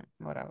 so I don't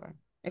whatever.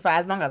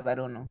 As long as I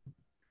don't know.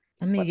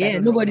 I mean, But I yeah,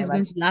 don't know nobody's whenever.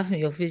 going to laugh in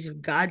your face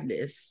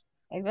regardless.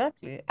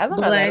 Exactly. As long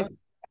But as like,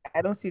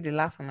 I don't see the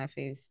laugh on my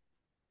face.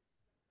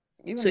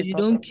 Even so the you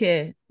thoughts don't of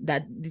care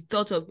that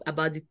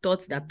about the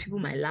thoughts that people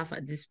might laugh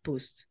at this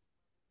post.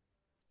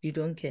 You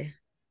don't care.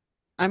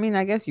 I mean,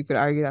 I guess you could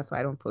argue that's why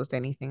I don't post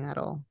anything at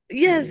all, really.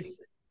 Yes,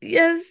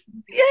 yes,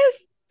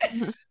 yes.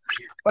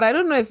 But I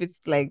don't know if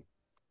it's like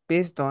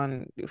based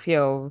on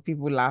fear of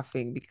people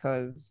laughing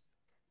because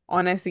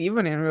honestly,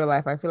 even in real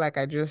life, I feel like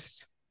I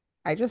just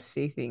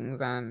say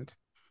things and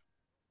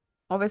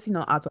obviously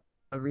not out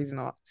of reason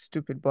or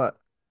stupid, but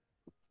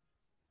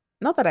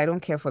not that I don't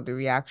care for the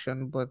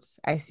reaction, but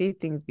I say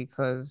things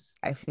because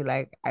I feel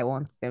like I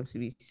want them to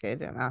be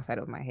said and outside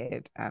of my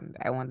head and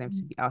I want them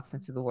to be out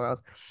into the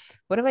world.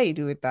 Whatever you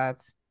do with that,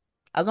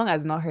 as long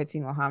as it's not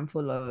hurting or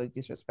harmful or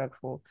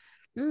disrespectful,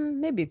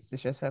 maybe it's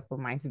disrespectful,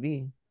 might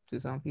be to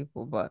some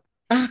people, but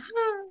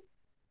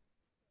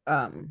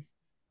um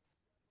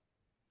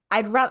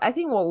I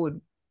think what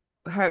would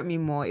hurt me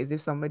more is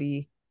if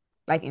somebody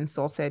like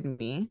insulted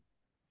me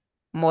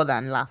more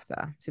than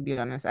laughter, to be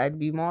honest. I'd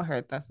be more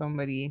hurt that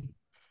somebody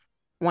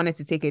wanted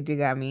to take a dig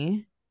at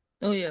me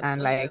Oh yeah,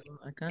 and for sure. like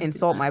I can't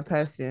insult deny. my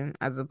person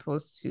as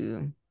opposed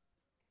to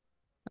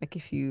like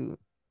if you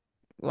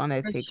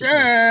wanted For to take a dig,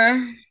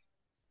 sure.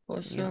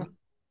 For you sure. know.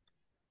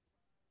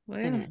 Well,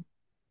 yeah. Anyway.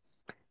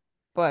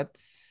 But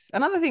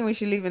another thing we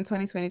should leave in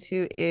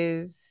 2022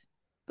 is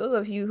those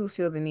of you who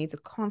feel the need to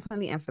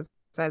constantly emphasize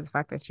the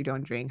fact that you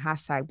don't drink,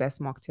 hashtag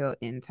best mocktail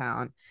in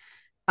town.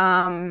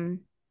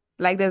 Um,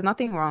 like there's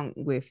nothing wrong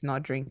with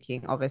not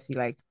drinking. Obviously,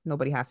 like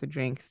nobody has to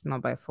drink. It's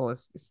not by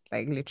force. It's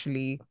like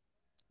literally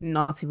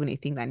not even a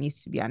thing that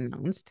needs to be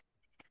announced.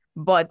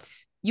 But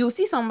you'll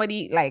see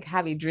somebody like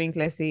have a drink,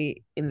 let's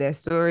say in their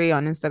story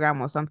on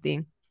Instagram or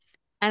something.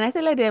 And I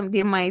tell them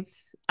they might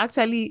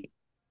actually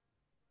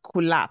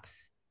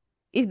collapse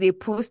if they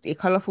post a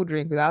colorful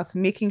drink without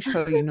making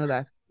sure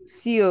that,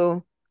 see,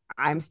 oh,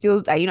 I'm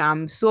still,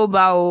 I'm sober,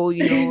 oh,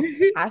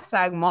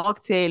 hashtag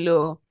mocktail,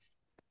 oh.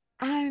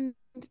 And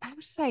I'm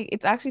just like,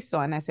 it's actually so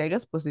unnecessary.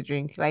 Just post a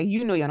drink. Like,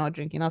 you're not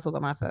drinking. That's all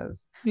that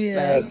matters.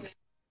 Yeah. Like,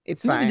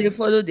 it's Maybe they fine.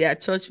 follow their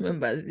church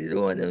members. They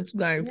don't want them to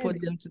go and report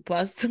Maybe. them to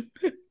pastor.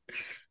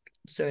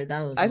 Sorry,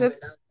 I said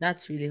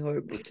that's really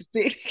horrible to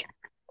say.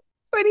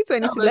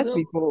 That 2022, was let's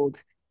be so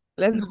bold.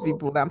 Let's be no.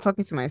 bold. I'm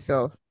talking to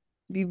myself.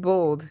 Be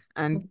bold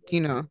and,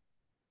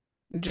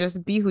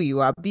 just be who you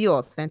are. Be your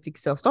authentic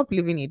self. Stop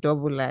living a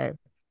double life.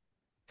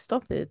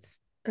 Stop it.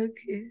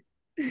 Okay.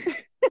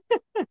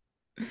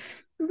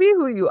 Be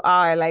who you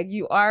are. Like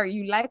you are,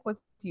 you like what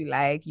you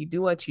like, you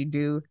do what you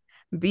do.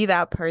 Be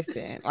that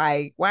person.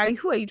 Like,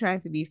 who are you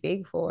trying to be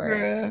fake for?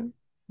 Bruh,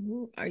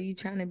 who are you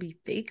trying to be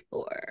fake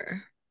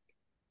for?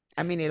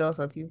 I mean, it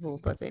also people,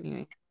 but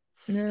anyway,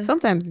 No.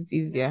 sometimes it's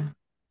easier.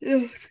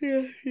 Yeah,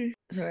 seriously.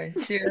 Sorry,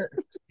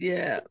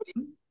 yeah.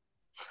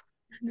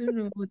 I don't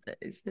know what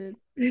I said.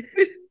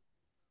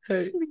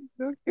 Sorry.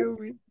 Don't kill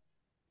me.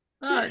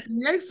 The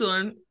next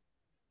one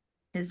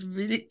is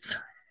really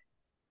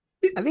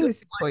I it's think so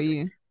this is for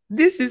you.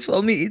 This is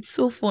for me. It's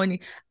so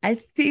funny. I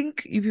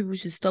think you people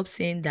should stop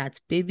saying that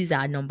babies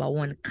are number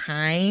one,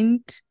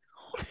 kind,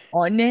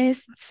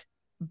 honest,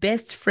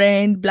 best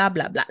friend, blah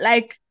blah blah.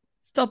 Like,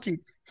 stop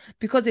it.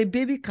 Because a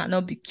baby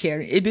cannot be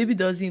caring. A baby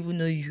doesn't even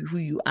know who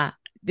you are.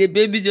 The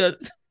baby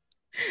just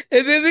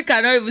a baby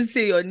cannot even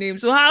say your name.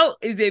 So how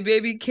is a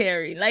baby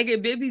caring? Like, a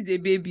baby is a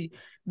baby.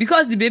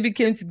 Because the baby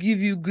came to give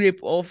you grape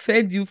or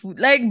fed you food.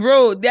 Like,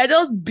 bro, they're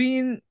just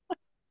being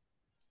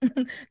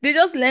they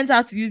just learned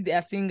how to use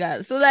their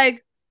fingers. So,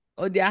 like,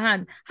 or their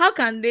hand. How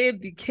can they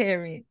be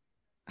caring?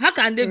 How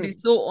can they be Mm.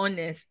 so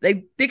honest?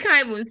 Like, they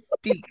can't even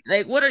speak.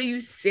 Like, what are you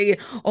saying?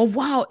 Oh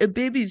wow, a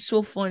baby is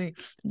so funny.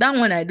 That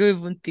one I don't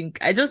even think.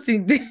 I just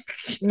think they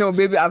No,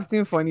 baby, I've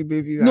seen funny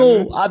babies. I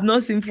know. no, I've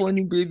not seen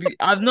funny baby.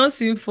 I've not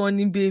seen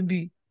funny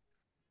baby.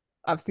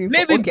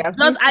 Maybe Okay, I've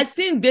seen just I've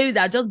seen babies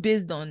that are just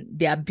based on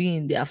their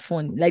being, they are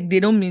funny. Like, they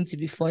don't mean to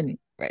be funny,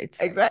 right?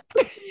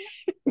 exactly.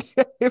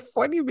 A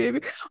funny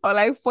baby or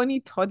like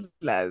funny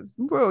toddlers.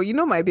 Bro, you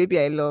know my baby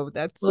I love.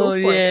 That's so Oh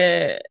funny.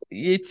 yeah,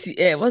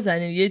 Yeti. What's her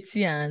name?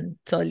 Yeti and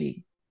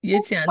Tolly.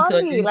 Yeti and Funny.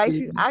 Tolly's Like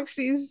she's baby.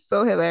 actually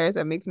so hilarious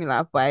and makes me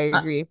laugh, but I Uh,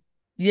 agree.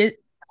 yeah,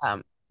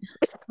 Um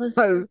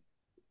what's-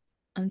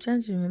 I'm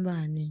trying to remember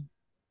her name.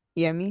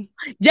 Yemi.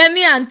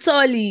 Jemmy and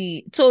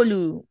Tolly.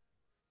 Tolu.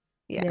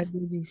 Yeah, Yeah,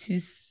 baby.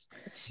 She's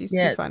she's too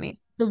yeah. funny.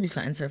 Toby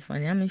finds her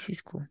funny. I mean,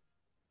 she's cool.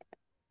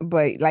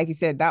 But like you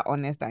said, that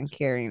honest and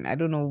caring. I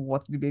don't know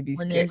what the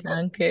baby's caring Honest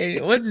and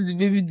caring. What is the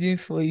baby doing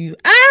for you?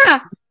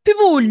 Ah!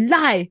 People will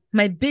lie.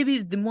 My baby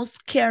is the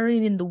most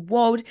caring in the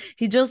world.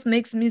 He just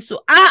makes me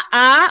so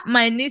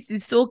my niece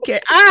is so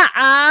caring.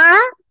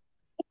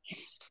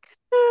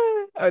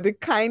 or the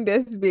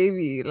kindest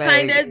baby. Like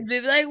Kindest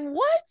baby. Like,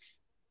 what?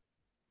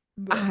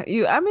 Bro.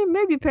 you I mean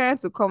maybe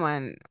parents will come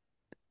and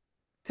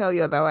tell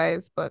you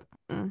otherwise, but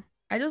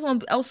I just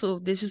want also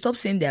they should stop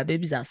saying their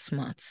babies are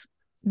smart.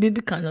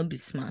 Baby cannot be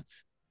smart.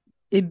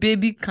 A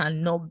baby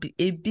cannot be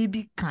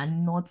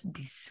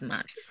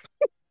smart.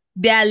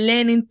 They are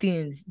learning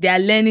things. They are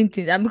learning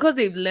things. And because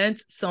they've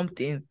learned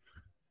something,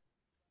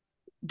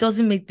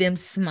 doesn't make them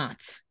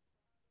smart.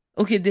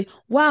 Okay,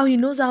 wow, he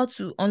knows how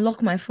to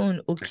unlock my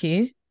phone.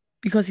 Okay.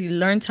 Because he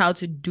learned how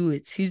to do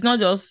it. He's not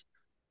just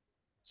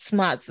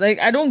smart. Like,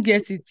 I don't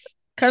get it.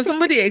 Can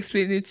somebody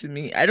explain it to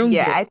me? I don't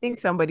yeah, get I it. think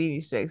somebody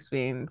needs to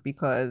explain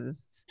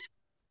because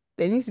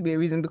there needs to be a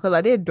reason because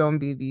are they dumb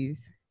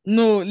babies?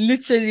 No,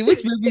 literally,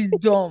 which baby is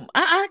dumb?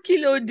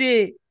 Kilo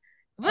day.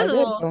 Are First of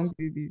they all, dumb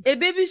a babies?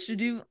 baby should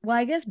do well,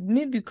 I guess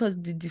maybe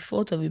because the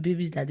default of a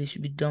baby is that they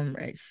should be dumb,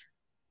 right?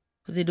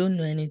 Because they don't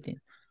know anything.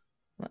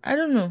 But I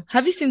don't know.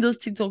 Have you seen those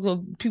TikTok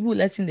of people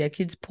letting their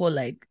kids pour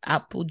like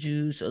apple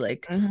juice or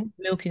like Mhm.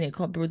 milk in a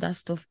cup, bro? That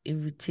stuff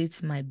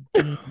irritates my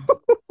brain.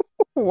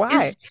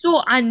 Why? It's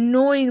so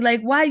annoying.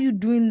 Like, why are you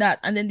doing that?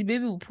 And then the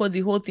baby will pour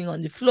the whole thing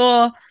on the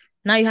floor.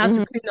 Now you have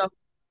to Mhm. clean up.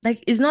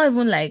 Like, it's not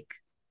even like,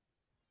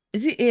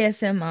 is it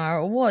ASMR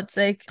or what?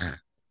 Like,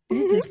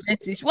 is it a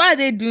fetish? Why are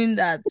they doing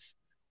that?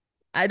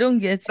 I don't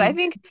get But I it.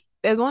 think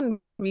there's one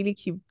really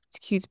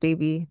cute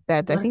baby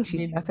that I Black think she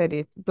baby. started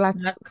it. Black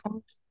Black,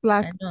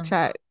 I black know.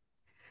 child.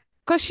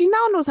 Because she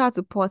now knows how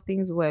to pour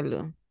things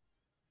well.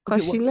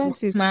 Okay, Because well, she she's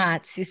learns it.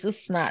 smart. She's so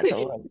smart.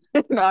 Oh,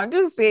 No, I'm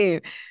just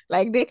saying,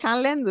 like they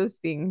can learn those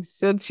things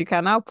so she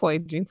can now pour a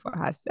drink for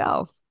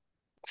herself.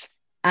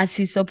 as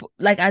she's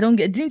like, I don't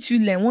get. Didn't you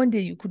learn one day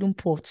you couldn't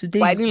pour? Today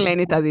But I you didn't can learn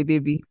it pour. as a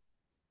baby.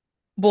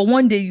 But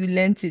one day you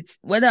learned it.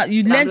 Whether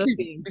you I'm learned just it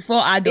saying.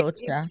 before It, adults,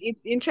 it, yeah.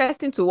 it's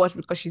interesting to watch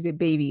because she's a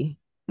baby.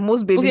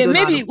 Most babies Okay, don't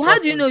know how to maybe. pour How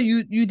do you know things.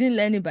 you didn't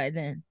learn it by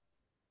then?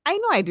 I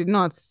know I did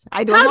not.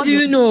 How do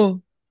you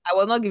know? I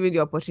was not given the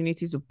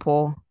opportunity to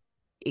pour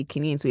a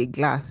kidney into a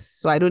glass.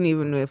 So I don't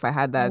even know if I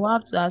had You that. will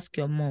have to ask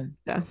your mom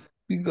that.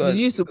 Did because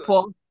you used to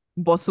pour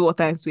bottle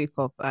water into a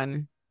cup?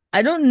 And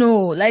I don't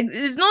know. Like,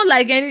 it's not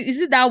like any. Is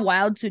it that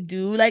wild to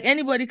do? Like,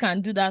 anybody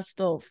can do that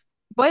stuff.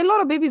 but a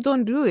lot of babies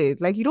don't do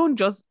it. Like you don't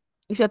just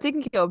if you're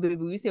taking care of a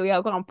baby, you say, "Oh,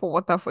 yeah, go and pour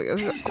water for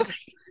yourself."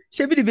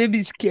 Maybe the baby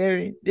is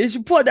caring. They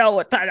should pour that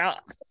water out.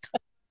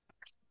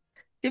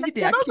 Maybe Like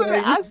they are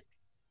caring.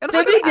 you're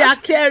not Maybe gonna they are ask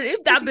caring.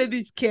 If that baby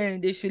is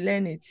caring, they should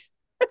learn it.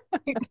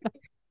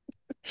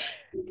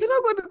 you're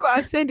not going to go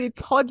and send a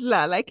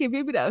toddler, like a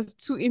baby that was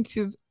 2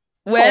 inches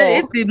Well,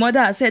 if tall. the mother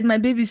has said my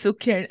baby is so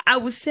caring, I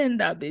will send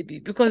that baby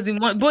because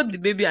both the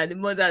baby and the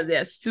mother, they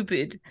are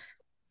stupid.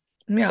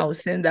 Me, I will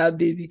send that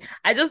baby.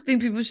 I just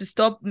think people should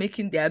stop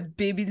making their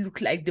baby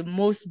look like the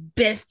most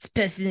best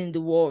person in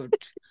the world.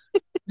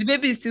 The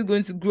baby is still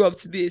going to grow up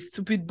to be a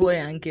stupid boy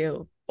and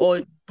girl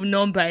or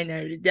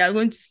non-binary. They are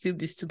going to still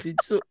be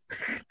stupid. So,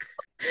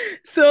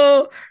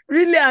 so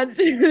really and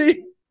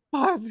truly,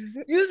 God.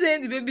 you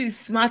saying the baby is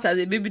smart as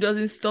a baby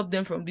doesn't stop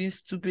them from being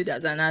stupid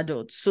as an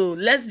adult. So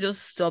let's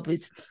just stop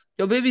it.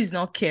 Your baby is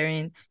not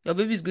caring. Your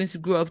baby is going to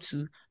grow up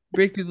to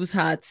break people's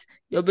hearts.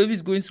 Your baby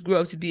is going to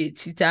grow up to be a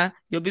cheater.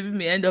 Your baby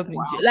may end up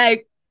in jail. Wow.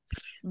 Like,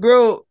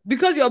 bro,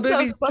 because your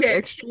baby Those is such caring.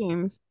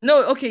 extremes.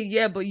 No, okay,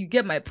 yeah, but you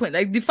get my point.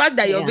 Like, the fact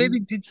that your Yeah. baby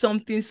did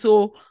something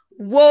so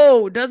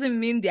whoa, doesn't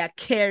mean they are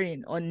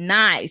caring or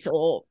nice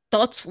or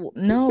thoughtful.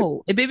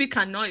 No, a baby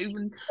cannot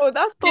even. Oh,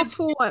 that's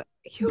thoughtful one.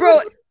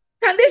 Bro,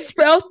 can they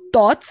spell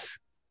thoughts?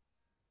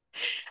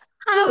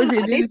 How is Are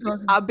a they baby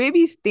thoughtful? are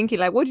babies thinking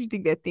like what do you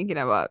think they're thinking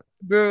about?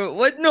 Bro,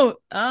 what? No,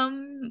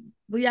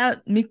 we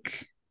are milk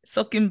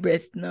sucking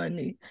breast. No,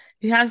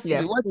 it has to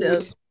Yeah, be. What food,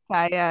 else?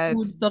 tired.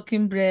 Food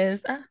sucking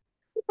breast. Ah,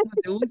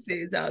 they won't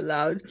say it out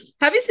loud.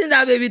 Have you seen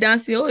that baby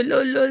dancing? Oh,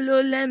 lo, lo,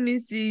 lo, let me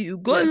see you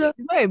go. Yeah, Lo.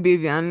 she's not a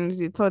baby and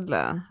she's a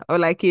toddler. Or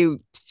like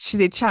she's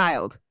a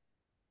child.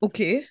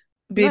 Okay,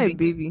 Not a baby.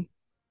 baby.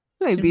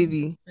 Not a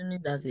baby. To me,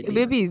 that's a A baby.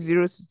 baby is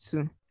 0 to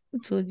 2. Who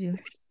told you?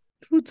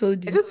 Who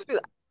told I you? just feel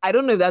I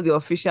don't know if that's the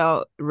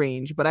official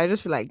range, but I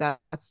just feel like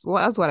that's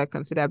what I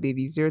consider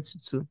baby 0 to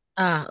 2.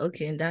 Ah,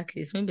 okay. In that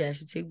case, maybe I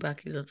should take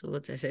back a lot of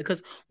what I said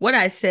because what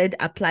I said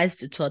applies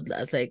to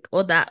toddlers. Like,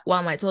 all that,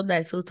 wow, my toddler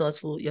is so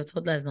thoughtful. Your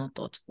toddler is not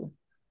thoughtful.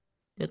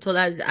 Your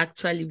toddler is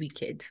actually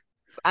wicked.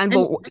 And And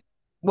but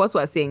what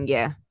we're saying,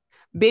 yeah.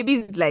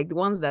 Babies like the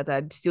ones that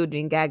are still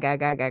doing gaga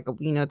gaga,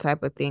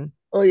 type of thing.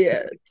 oh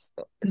yeah,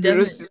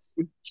 Zero definitely.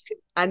 to two.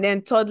 And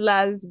then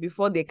toddlers,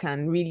 before you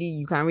can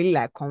really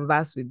like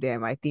converse with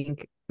them. I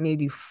think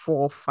maybe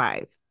 4,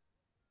 5.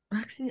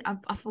 Actually,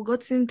 I've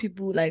forgotten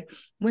people like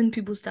when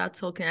people start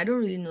talking. I don't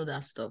really know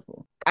that stuff.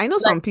 Oh. I know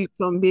Like,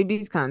 some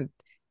babies can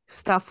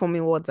start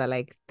forming words at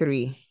like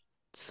 3,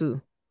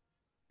 2.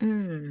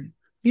 mm,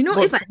 you know,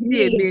 But if I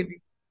see a me,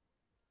 baby,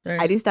 I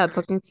sorry. didn't start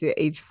talking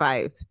to age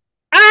 5.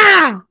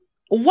 Ah,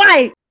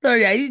 why?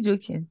 Sorry, are you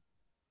joking?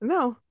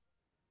 No,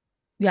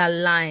 You are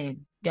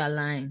lying. You are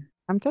lying.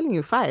 I'm telling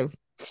you 5.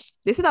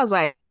 They say that's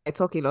why I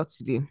talk a lot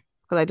to you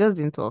because I just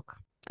didn't talk.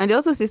 And they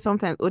also say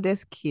sometimes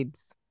oldest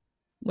kids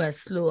We're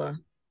slower.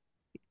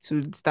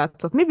 to start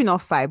talk. Maybe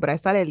not 5, but I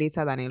started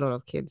later than a lot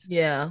of kids.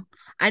 Yeah.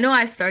 I know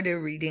I started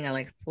reading at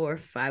like 4 or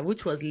 5,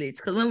 which was late.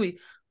 Because when we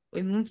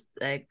moved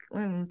when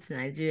we moved to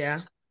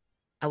Nigeria,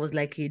 I was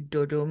like a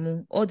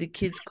dodomu. All the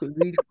kids could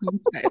read full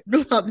time.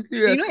 No, I'm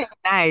serious.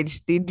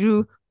 In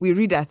Nige, we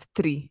read at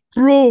 3.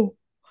 Bro.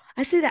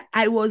 I said that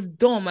I was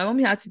dumb. My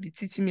mommy had to be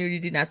teaching me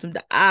reading at home.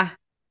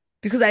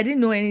 Because I didn't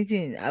know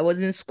anything. I was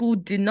in school,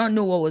 did not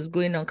know what was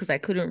going on because I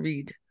couldn't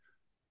read.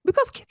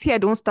 Because kids here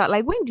don't start,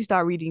 like when do you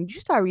start reading? Do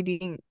you start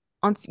reading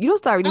until you don't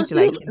start reading till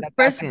like Until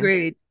first kindergarten?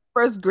 grade.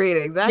 First grade,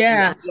 exactly.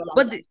 Yeah. And you're like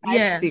But 5,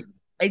 yeah, 6.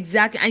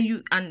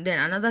 exactly. And then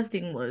another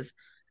thing was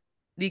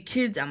the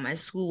kids at my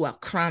school were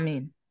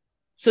cramming.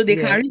 So they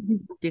can Yeah. read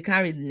this book, they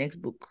can't read the next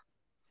book.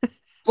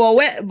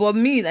 But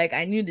me, like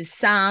I knew the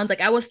sound,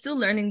 like I was still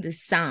learning the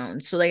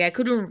sound. So like I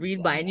couldn't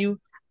read, but I knew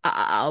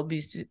I'll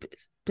be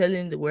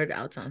spelling the word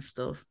out and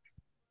stuff.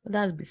 But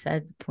that's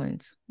beside the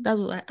point. That's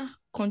why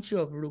country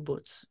of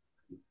robots.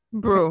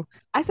 Bro,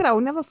 I said I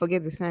will never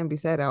forget the sign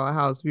beside our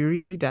house. We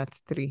read at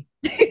 3.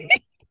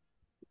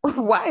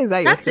 Why is that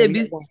your That's a selling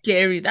bit point?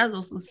 scary. That's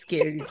also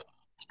scary.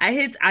 I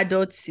hate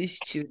adult cis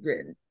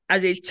children.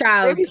 As a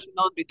child, Maybe should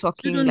not be you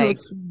talking don't know like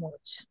too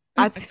much.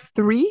 at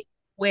 3.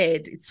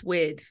 Weird. It's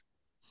weird.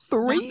 Sounds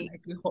 3?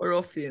 like a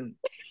horror film.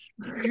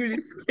 It's really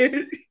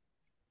scary.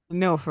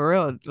 No, for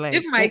real. If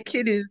Like, my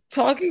kid is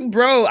talking,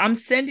 bro, I'm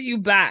sending you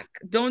back.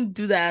 Don't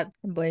do that.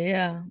 But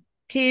yeah,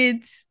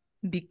 kids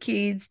be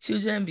kids,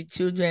 children be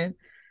children.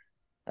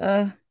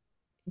 Uh,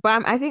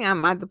 but I think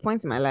I'm at the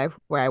point in my life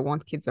where I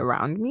want kids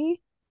around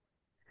me.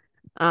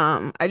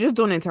 I just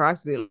don't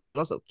interact with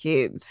lots of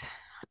kids.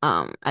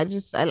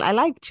 I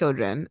like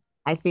children.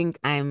 I think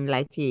I'm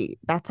like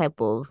that type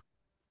of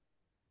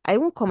I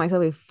won't call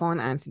myself a fun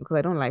auntie because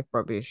I don't like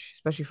rubbish,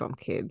 especially from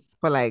kids.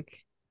 But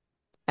like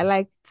I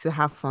like to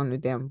have fun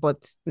with them,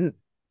 but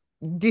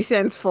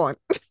decent fun.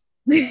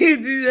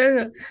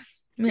 yeah,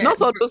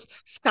 Not all those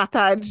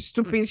scattered,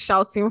 stupid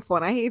shouting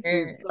fun. I hate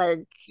it.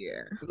 Like,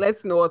 yeah.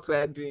 let's know what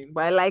we're doing.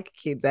 But I like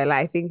kids.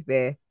 I think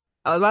I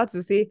was about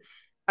to say,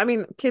 I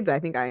mean, kids, I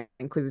think are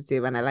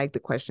inquisitive and I like the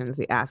questions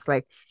they ask.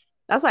 Like,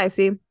 that's why I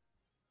say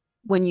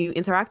when you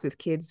interact with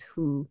kids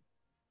who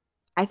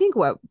I think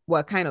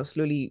we're kind of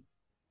slowly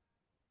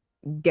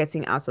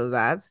getting out of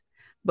that.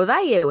 But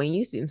that year, when you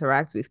used to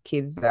interact with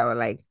kids that were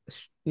like,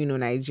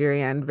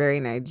 Nigerian, very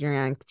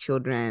Nigerian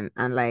children,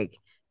 and like,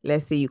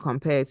 let's say you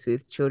compare it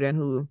with children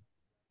who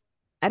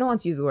I don't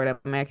want to use the word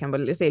American, but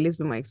let's say a little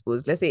bit more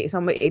exposed. Let's say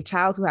a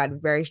child who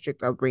had very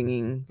strict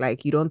upbringing,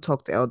 like you don't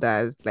talk to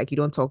elders, like you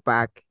don't talk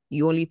back,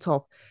 you only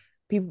talk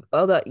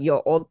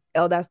your old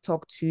elders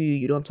talk to you,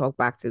 you don't talk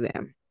back to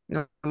them,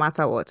 no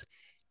matter what.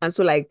 And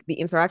so like the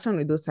interaction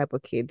with those type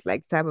of kids,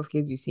 like the type of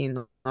kids you see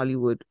in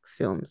Hollywood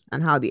films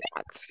and how they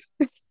act.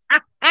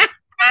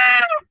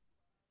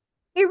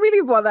 It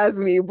really bothers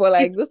me, but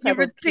like It's those type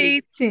of kids,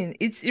 irritating.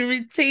 It's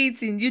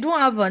irritating. You don't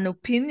have an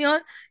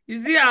opinion. You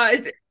see how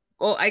it's.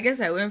 Oh, I guess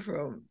I went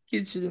from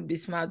kids shouldn't be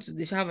smart to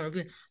they should have an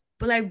opinion.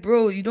 But like,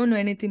 bro, you don't know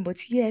anything. But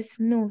yes,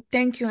 no,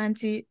 thank you,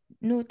 auntie.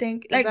 No,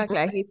 thank. Like, bro, exactly.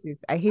 I hate it.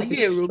 I are hate it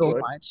you a so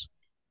robot? much,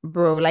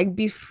 bro. Like,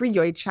 be free.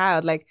 You're a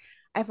child. Like,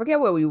 I forget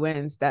where we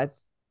went.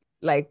 That's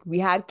like we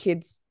had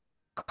kids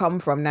come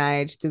from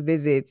Niger to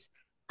visit,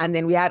 and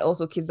then we had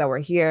also kids that were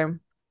here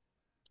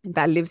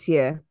that lived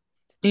here.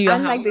 In your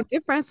And like the house?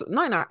 difference,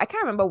 no, no, I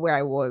can't remember where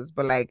I was,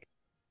 but like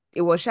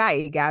it was shy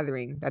a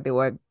gathering that they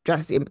were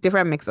just a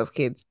different mix of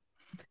kids.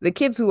 The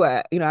kids who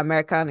are,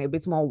 American, a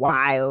bit more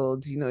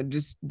wild,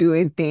 just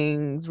doing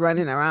things,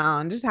 running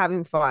around, just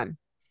having fun.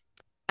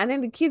 And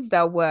then the kids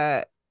that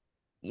were,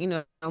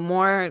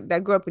 more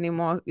that grew up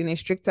in a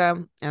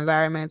stricter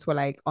environment were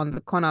like on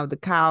the corner of the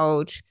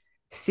couch,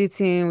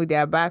 sitting with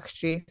their back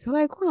straight. So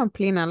like go and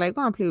play now, like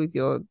go and play with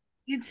your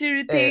It's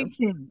uh,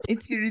 irritating.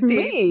 It's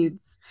irritating.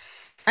 mates.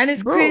 And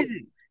it's Bro,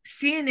 crazy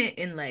seeing it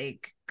in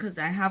like, because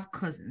I have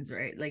cousins,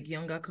 right? Like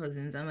younger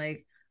cousins. And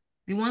like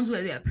the ones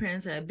where their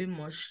parents are a bit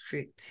more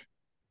strict.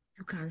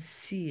 You can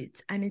see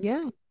it. And it's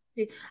yeah,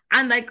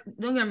 and like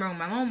don't get me wrong,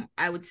 my mom,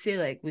 I would say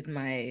like with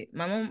my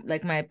mom,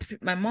 like my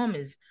mom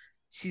is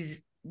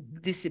she's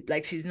disciplined,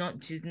 like she's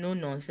no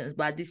nonsense,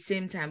 but at the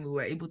same time we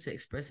were able to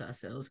express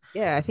ourselves.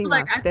 yeah, I So think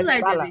like that's I feel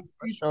there's like balance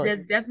for sure.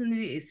 there's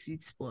definitely a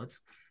sweet spot.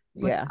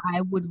 But Yeah.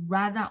 I would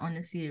rather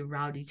honestly a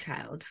rowdy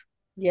child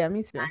Yeah,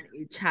 me too. than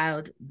a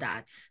child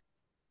that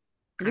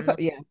Because cannot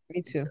yeah,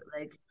 me too.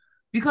 like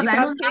because You I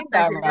know can that tame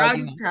as that a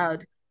rowdy rowdiness.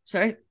 child,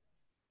 sorry.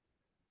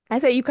 I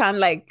say you can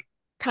like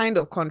kind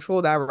of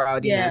control that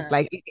rowdiness. Yeah.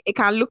 Like it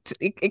can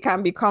it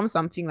can become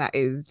something that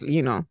is,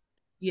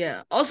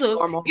 Yeah. Also,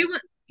 normal. even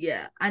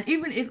yeah, and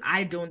even if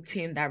I don't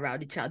tame that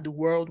rowdy child, the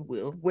world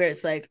will. Where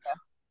it's like,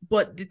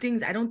 but the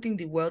things I don't think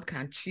the world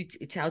can treat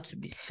a child to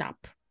be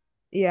sharp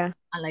Yeah.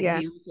 and like Yeah.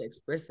 be able to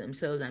express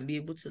themselves and be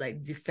able to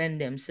like defend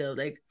themselves.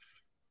 Like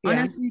Yeah.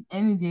 honestly,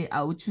 any day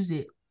I would choose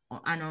an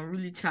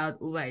unruly child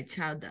over a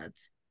child that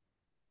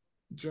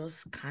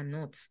just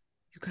cannot.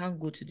 You can't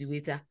go to the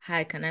waiter.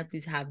 Hi, can I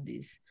please have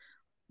this?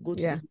 Go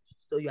to the Yeah.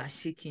 so you are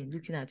shaking,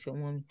 looking at your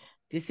mommy.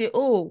 They say,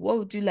 "Oh, what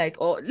would you like?"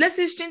 Or let's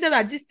say strangers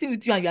are just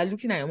with you and you are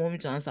looking at your mommy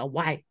to answer.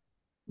 Why?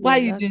 Yeah, Why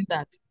are you exactly. doing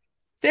that?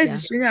 Face the Yeah.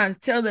 stranger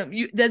and tell them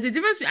you. There's a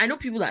difference. I know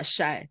people are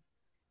shy.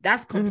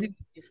 That's Mm-hmm.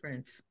 completely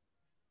different,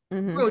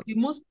 Mm-hmm. bro. The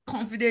most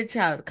confident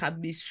child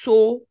can be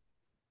so.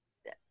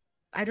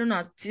 I don't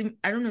know.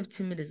 I don't know if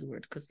timid is the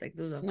word because like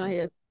those are Not cool.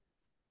 yet.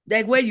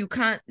 Like where you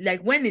can't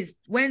like when is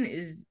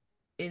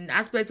in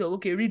aspect of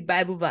okay read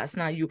Bible verse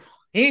now you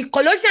in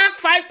Colossians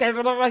 5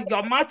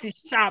 your mouth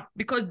is sharp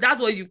because that's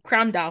what you've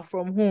crammed out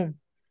from home.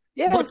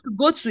 Yeah. But to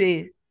go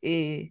to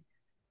a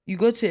you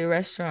go to a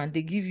restaurant,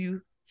 they give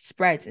you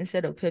Sprite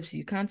instead of Pepsi.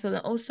 You can't tell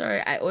them, oh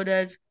sorry, I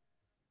ordered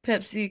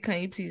Pepsi.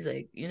 Can you please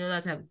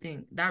that type of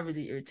thing? That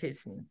really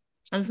irritates me.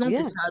 And it's not the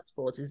Yeah. child's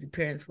fault, it's the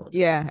parents' fault.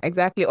 Yeah,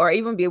 exactly. Or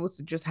even be able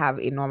to just have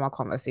a normal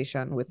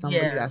conversation with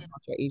somebody Yeah. that's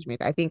not your age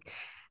mate. I think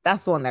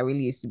that's one that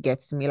really used to get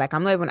to me. Like,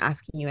 I'm not even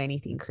asking you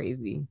anything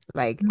crazy.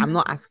 Like, I'm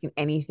not asking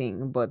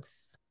anything, but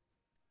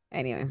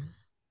anyway,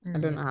 I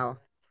don't Mm. know how.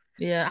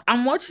 Yeah,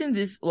 I'm watching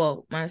this.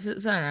 Well, my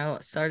sister and I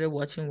started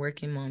watching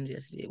Working Moms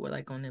yesterday. We're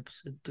like on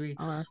episode 3.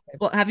 Oh, that's good.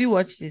 But have you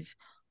watched it?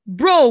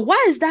 Bro,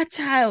 why is that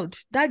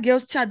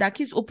girl's child that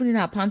keeps opening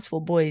her pants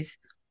for boys?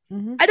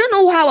 Mm-hmm. I don't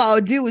know how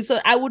I'll deal with so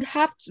I would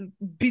have to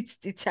beat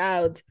the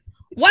child.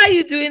 Why are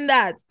you doing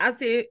that? I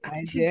say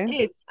she's Idea.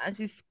 8 and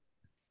she's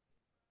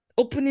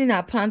opening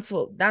her pants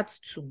for that's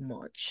too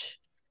much.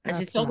 And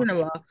she's That's too much. talking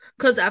about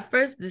because at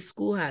first the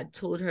school had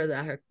told her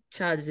that her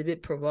child is a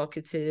bit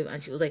provocative,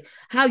 and she was like,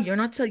 "How you're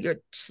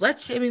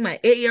slut shaming my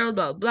 8-year-old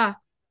blah blah."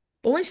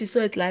 But when she saw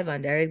it live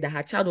and direct that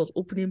her child was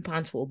opening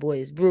pants for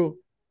boys, bro,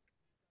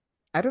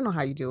 I don't know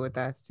how you deal with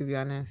that, to be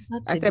honest.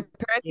 that's I a bit said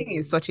parenting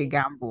is scary. such a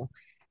gamble.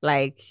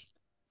 Like,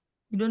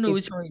 You don't know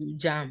which it's one you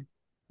jam.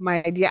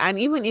 my idea. And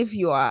even if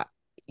you are,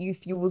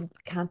 if you would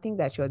can't think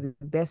that you're the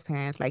best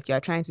parent, like you're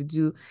trying to,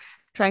 do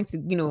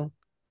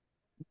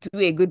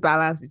a good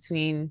balance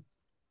between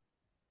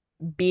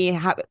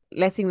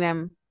letting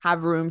them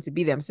have room to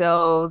be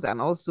themselves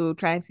and also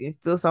trying to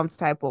instill some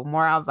type of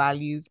moral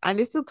values, and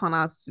they still turn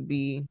out to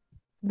be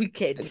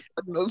Wicked.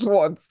 God knows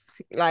what.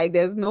 Like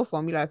there's no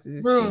formula to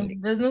this Bro, thing.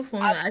 there's no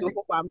I formula. have to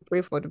hope and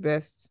pray for the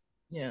best.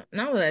 Yeah,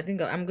 now that I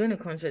think I'm going to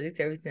contradict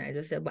everything I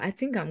just said, but I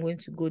think I'm going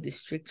to go the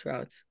strict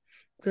route.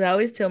 Because I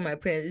always tell my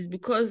parents, it's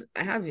because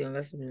I have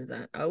younger siblings,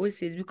 and I always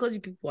say it's because you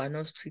people are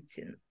not strict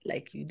in,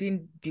 like you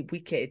didn't be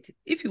wicked.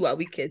 If you are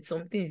wicked,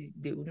 some things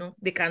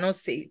they cannot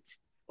say it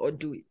or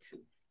do it.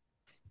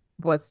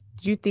 But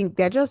do you think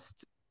they're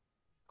just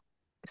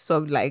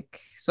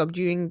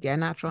subduing their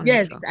natural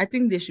Yes, nature? I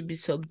think they should be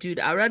subdued.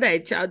 I'd rather a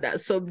child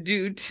that's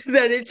subdued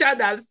than a child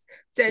that's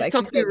said Like you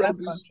talking said, that's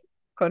rubbish.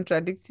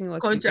 contradicting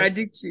what you just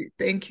Contradictory.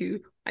 Thank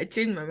you. I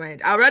changed my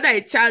mind. I'd rather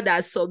a child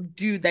that's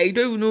subdued that you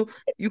don't even know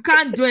you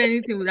can't do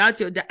anything without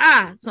your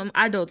dad. Some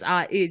adults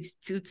our age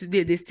till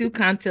today, they still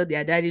can't tell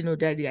their daddy, no,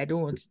 daddy, I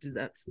don't want to do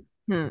that.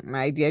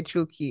 my dear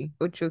Chucky.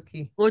 Oh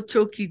Chucky. Oh,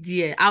 choky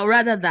dear. I'd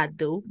rather that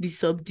though, be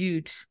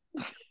subdued.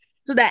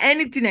 So that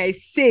anything I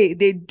say,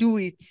 they do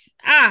it.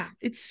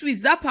 It's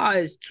sweet. That power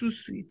is too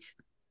sweet.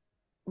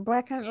 But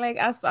I can like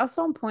at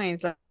some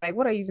point, like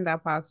what are you using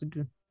that power to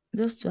do?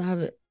 Just to have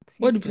it. It's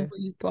What do useless. people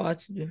use power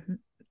to do?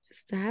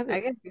 Just to have I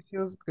it. guess it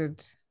feels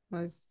good.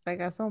 But it's like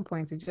at some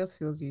point it just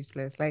feels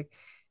useless. Like,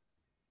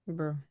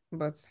 bro,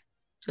 but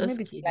Just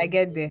maybe till I kidding.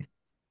 get there.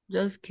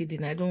 Just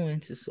kidding. I don't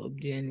want to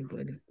subdue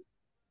anybody.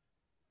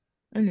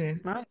 Anyway.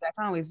 I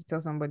can't wait to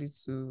tell somebody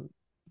to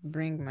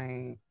bring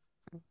my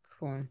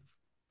phone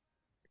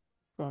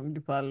from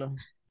the parlor.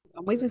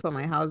 I'm waiting for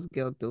my house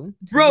girl though to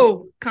do.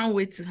 Bro, can't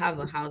wait to have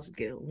a house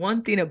girl.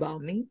 One thing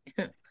about me,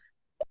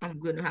 I'm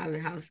gonna have a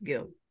house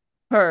girl.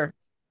 Her.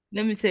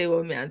 Let me tell you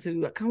what me and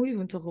you. Can we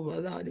even talk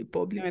about that in the No,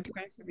 public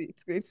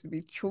it's going to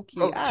be choky.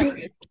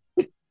 place?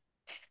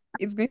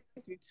 It's going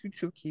to be too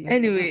choky.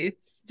 Anyway,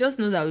 it's just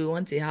know that we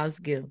want a house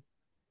girl.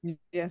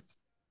 Yes.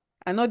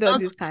 I know all Not,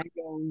 these kind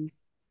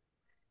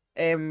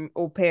of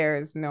au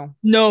pairs. No.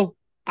 no,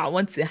 I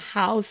want a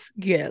house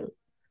girl.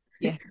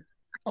 Yes.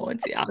 I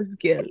want a house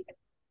girl.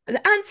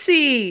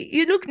 Auntie,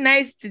 you look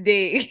nice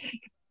today.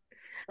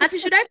 Auntie,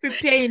 should I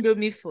prepare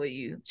Indomie for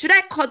you? Should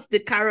I cut the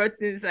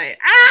carrots inside?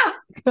 Ah,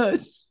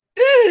 gosh.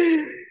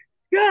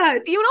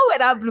 God. You don't wear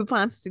that blue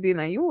pants today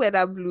now. You wear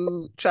that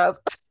blue trousers.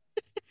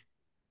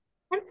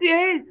 Auntie, your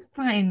hair is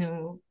fine.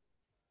 No.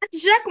 Auntie,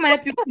 should I come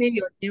help you clean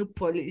your nail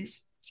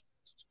polish?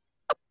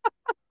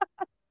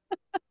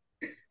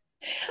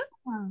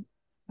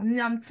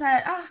 I'm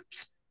tired.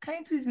 Can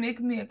you please make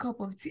me a cup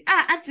of tea?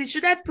 Auntie,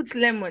 should I put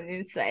lemon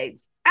inside?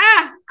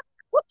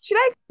 What should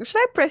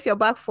I press your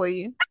back for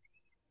you?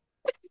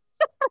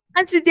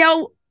 Auntie,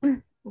 they'll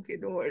okay,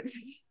 don't worry.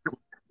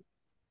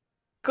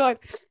 God,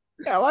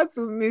 I want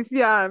to miss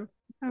you.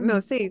 No,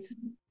 say it.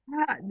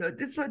 No,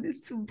 this one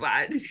is too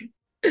bad.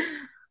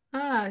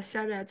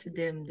 Shout out to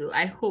them though.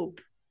 I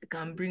hope I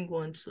can bring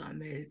one to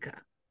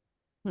America.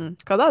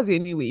 Because that's the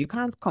only way. You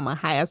can't come and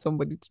hire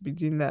somebody to be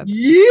doing that.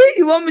 Yeah,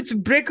 you want me to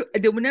break?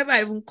 They will never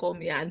even call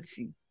me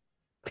auntie.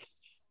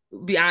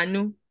 Be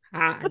Anu.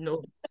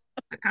 No.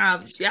 I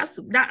can't have, she has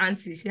to, that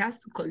auntie, she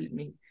has to call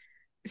me.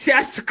 She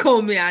has to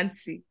call me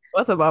auntie.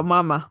 What about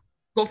mama?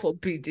 God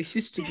forbid,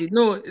 she's stupid.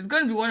 No, it's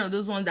going to be one of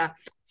those ones that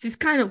she's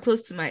kind of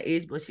close to my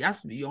age, but she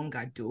has to be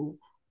younger though.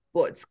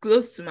 But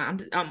close to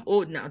I'm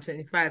old now,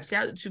 25. She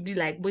has to be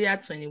like, boya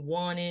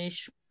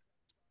 21-ish.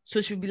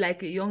 So she'll be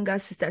like a younger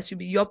sister. She'll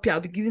be yuppie. I'll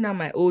be giving her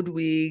my old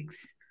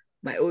wigs,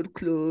 my old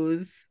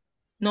clothes.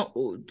 Not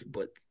old,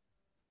 but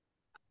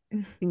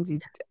Things you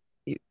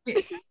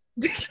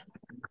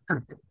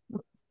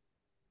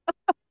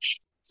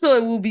so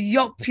it will be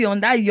yuppie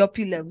on that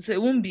yuppie level. So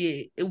it won't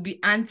be it will be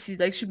auntie.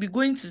 Like she'll be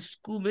going to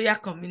school, maybe a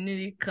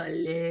community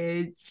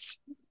college.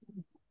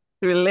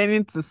 We're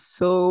learning to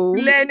sew.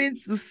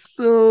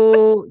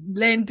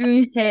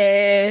 Blending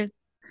hair.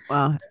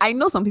 Wow. I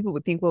know some people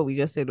would think what we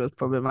just said was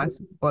problematic,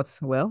 but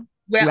well,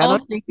 We're we are all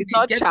not, thinking it's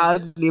not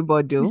child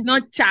labor though. It's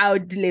not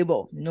child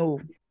labor. No.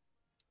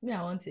 Me,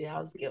 I want a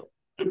house girl.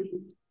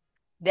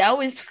 They're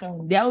always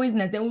fun. They're always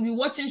nice. Then we'll be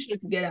watching show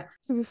together.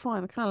 To be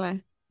fun, I can't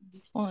lie.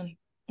 Fun.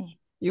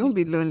 You won't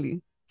be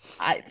lonely.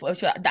 For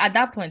sure. At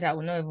that point, I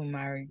will not even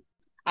marry.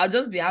 I'll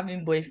just be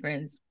having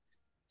boyfriends.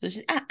 So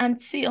she's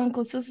auntie,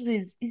 Uncle Susu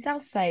is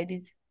outside.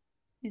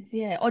 He's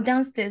here or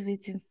downstairs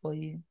waiting for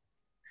you.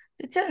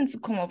 They tell him to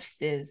come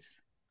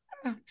upstairs.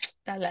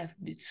 That life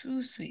will be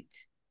too sweet.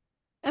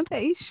 Auntie, are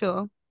you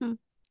sure?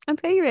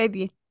 Auntie, are you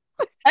ready?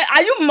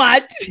 Are you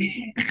mad?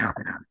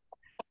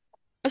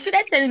 Or should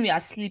I tell him you are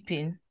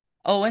sleeping?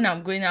 Or when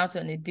I'm going out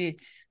on a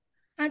date?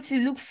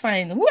 Auntie, look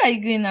fine. Who are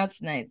you going out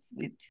tonight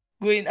with?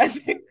 Going out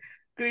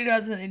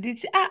on a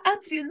date.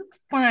 Auntie, you look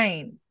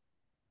fine.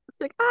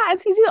 Like,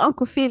 Auntie, is it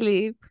Uncle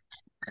Philip?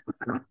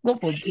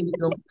 What for Uncle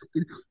Philip?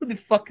 Who the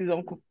fuck is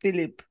Uncle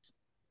Philip?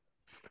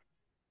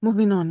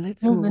 Moving on.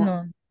 Let's move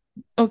on.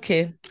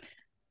 Okay.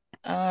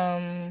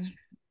 Yeah,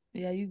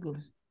 you go.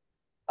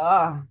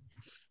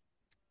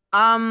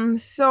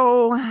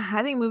 So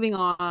I think moving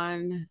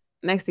on,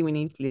 next thing we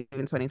need to live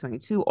in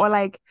 2022, or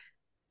like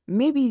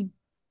maybe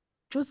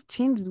just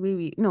change the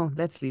way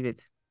let's leave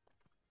it.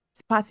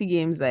 It's party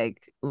games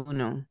like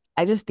Uno.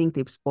 I just think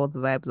they spoil the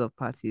vibes of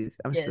parties.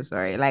 I'm so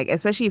sorry. Like,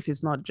 especially if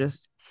it's not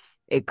just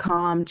a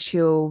calm,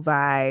 chill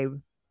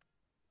vibe.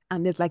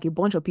 And there's like a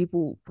bunch of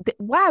people.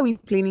 Why are we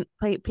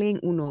playing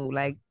Uno?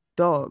 Like,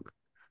 dog.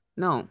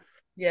 No.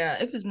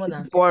 Yeah, if it's more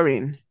than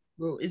boring.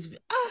 Bro, it's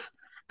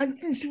and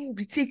people will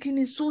be taking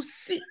it so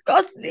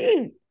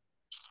seriously.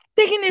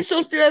 Taking it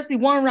so seriously,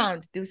 one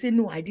round. They'll say,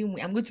 no, I didn't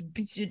win. I'm going to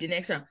beat you the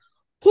next round.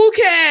 Who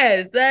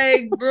cares?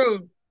 Like, bro.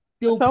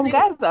 Some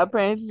guys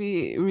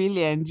apparently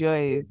really enjoy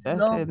it. I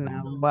said,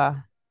 wow.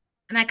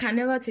 And I can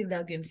never take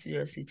that game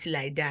seriously till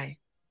I die.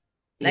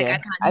 Like, yeah,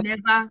 I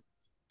can never.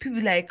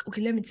 People like,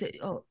 okay, let me tell you.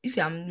 Oh, if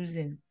I'm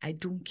losing, I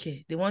don't care.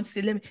 They want to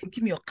say, let me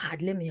give me your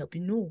card. Let me help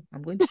you. No,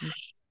 I'm going to.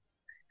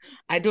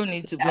 I don't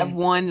need to go. I've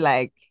won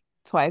like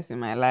twice in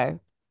my life.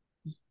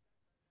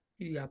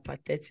 You are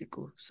pathetic.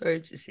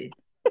 Sorry to say.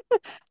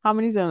 How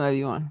many times have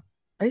you won?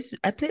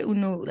 I play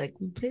Uno. Like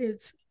we play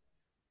it.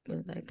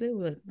 I play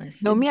with my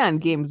siblings. No, me and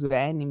games were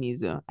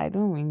enemies. Though. I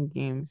don't win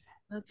games.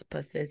 That's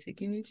pathetic.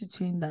 You need to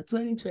change that.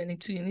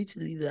 2022. You need to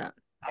leave that.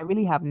 I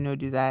really have no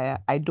desire.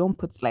 I don't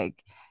put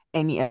like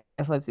any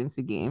efforts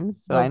into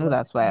games, so I know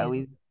that's why I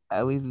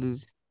always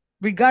lose.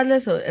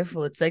 Regardless of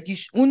efforts, like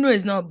Uno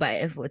is not by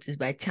effort; it's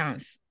by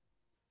chance.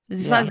 The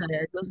fact that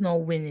you're just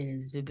not winning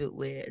is a bit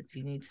weird.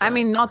 You need to. I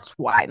mean, not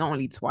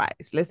only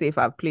twice. Let's say if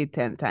I've played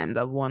 10 times,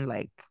 I've won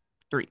like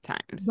three You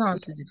times. don't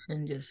have Three to times.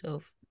 defend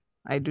yourself.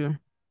 I do.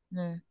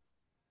 No,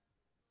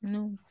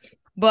 no.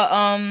 But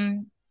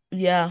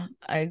yeah,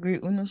 I agree.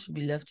 Uno should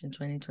be left in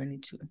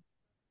 2022.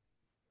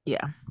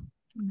 Yeah.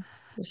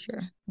 For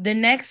sure. The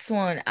next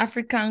one,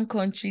 African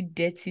country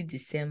dirty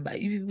December.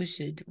 You people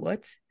should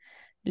what?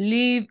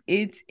 Leave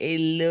it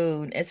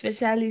alone,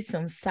 especially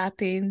some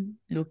certain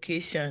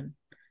location.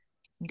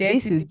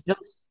 This Dirty. is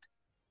just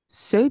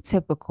so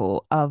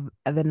typical of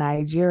the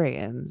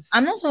Nigerians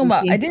I'm not talking who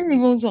about, I think didn't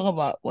even talk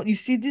about what you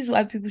see. This is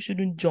why people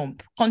shouldn't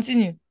jump.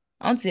 Continue.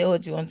 I want to hear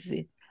what you want to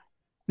say.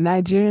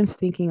 Nigerians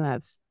thinking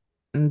that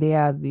they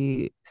are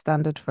the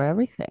standard for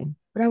everything.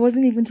 But I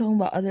wasn't even talking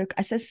about other,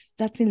 I said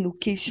certain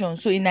location.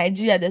 So in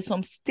Nigeria, there's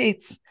some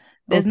states,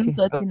 there's no Okay.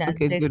 such thing as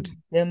Okay, dirty good.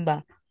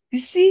 December. You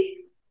see,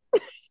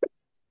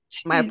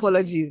 My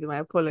apologies. My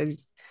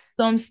apologies.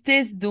 some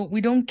states don't,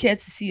 we don't care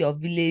to see your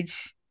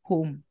village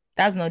home.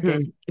 That's not Hmm.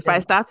 dirty If I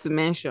December. start to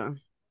mention,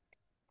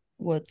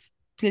 What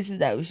places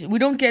that we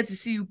don't care to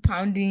see you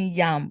pounding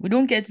yam. We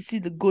don't care to see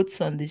the goats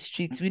on the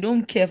streets. We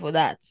don't care for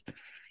that.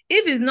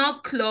 If it's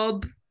not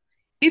club,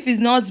 if it's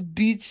not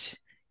beach,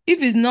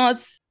 if it's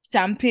not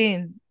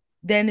champagne,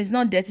 then it's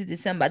not dirty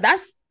December.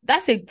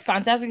 That's a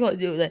fantastic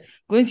holiday. Like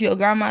going to your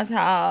grandma's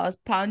house,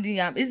 pounding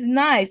yam. It's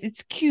nice,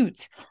 it's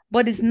cute,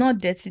 but it's not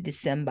dirty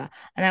December.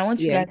 And I want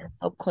you yeah. guys to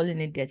stop calling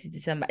it dirty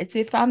December. It's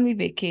a family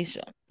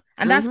vacation,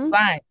 and that's Mm-hmm.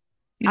 fine.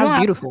 You That's don't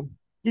have. beautiful.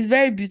 It's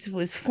very beautiful.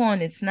 It's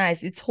fun. It's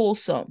nice. It's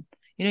wholesome.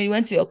 You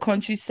went to your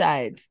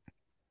countryside.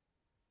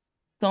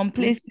 Some Mhm.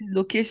 places,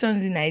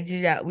 locations in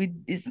Nigeria,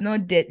 it's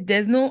not that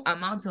there's no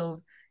amount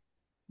of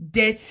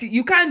dirty.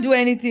 You can't do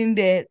anything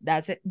there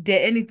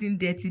anything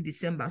dirty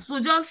December. So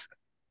just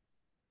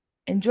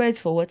enjoy it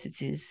for what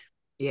it is.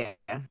 Yeah,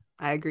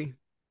 I agree.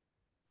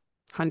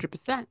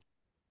 100%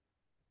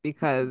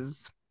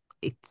 because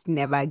it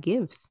never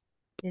gives.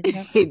 I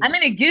It,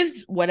 mean, it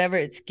gives whatever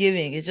it's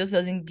giving. It just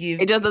doesn't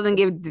give it just doesn't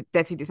give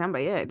dirty December.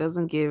 Yeah, it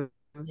doesn't give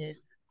it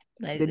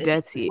like the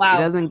dirty. It wow.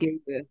 doesn't give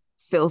the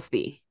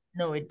filthy.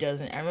 No, it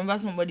doesn't. I remember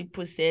somebody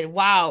posted,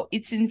 "Wow,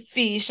 eating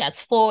fish at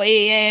 4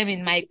 a.m.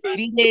 in my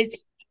village,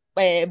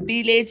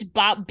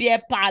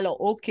 beer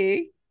parlor."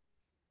 Okay,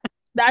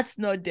 that's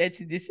not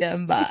dirty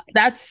December.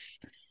 That's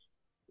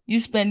you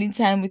spending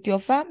time with your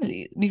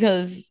family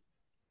because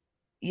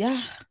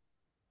yeah,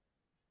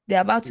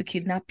 they're about to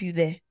kidnap you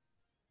there.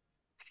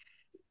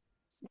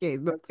 Yeah,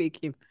 it's not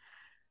taking.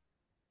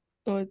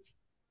 But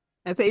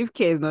I say if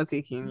care is not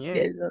taking, yeah,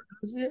 yeah. no,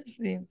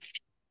 seriously.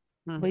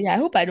 Hmm. But yeah, I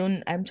hope I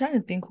don't. I'm trying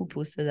to think who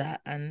posted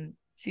that and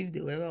see if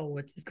they will ever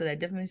watch this because I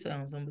definitely saw it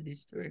on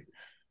somebody's story.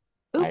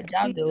 I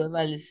doubt Oopsie, they will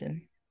ever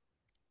listen.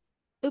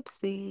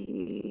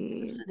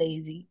 It's oopsie,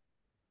 lazy.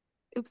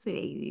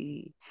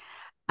 oopsie.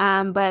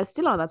 But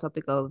still on that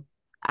topic of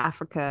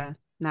Africa,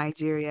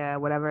 Nigeria,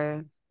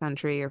 whatever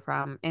country you're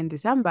from, in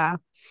December,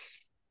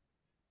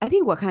 I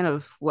think we're kind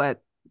of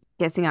what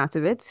getting out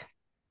of it.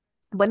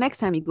 But next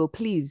time you go,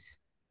 please,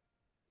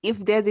 if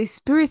there's a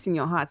spirit in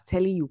your heart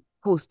telling you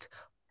post,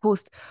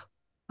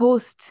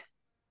 post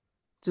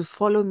to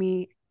follow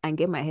me and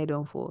get my head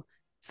on for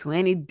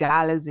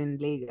 $20 in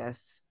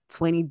Lagos,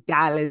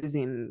 $20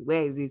 in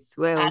where is it?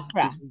 Where else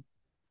Accra.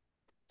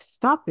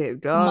 stop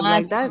it, dog?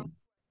 Like that.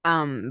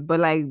 Massive. But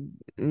like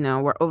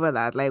no, we're over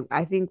that. Like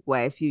I think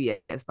we're a few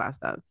years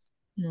past that.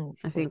 No,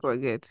 I for think we're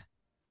good.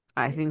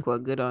 I think we're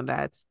good on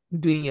that.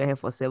 Doing your hair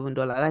for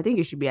 $7. I think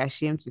you should be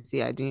ashamed to say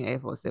you're doing your hair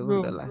for seven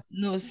bro. dollars.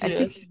 No, I think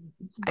seriously.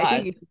 It's I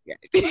think bad. you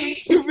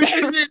should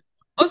be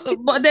Also,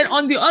 but then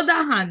on the other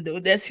hand, though,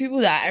 there's people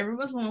that I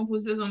remember someone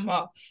posted something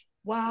about,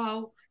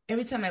 wow,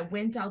 every time I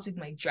went out with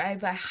my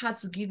driver, I had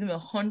to give him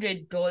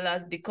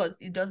 $100 because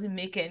it doesn't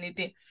make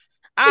anything.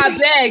 I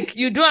beg,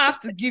 you don't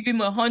have to give him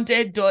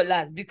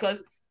 $100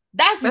 because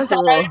that's his First of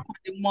salary all, for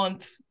the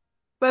month.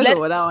 first of Let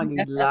all, that him one is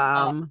get that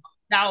out.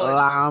 That one,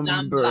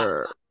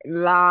 lamba,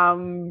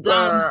 Lamber.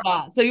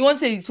 lamba. So you want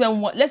to say you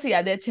spend one? Let's say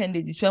you're there 10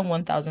 days, you spend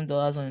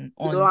 $1,000 on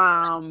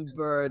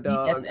Lamber,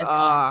 dog.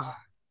 BFFR.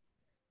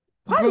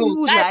 Why Bro, do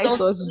people that's like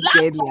not such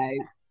dead lies?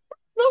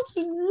 not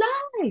to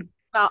lie.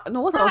 Now,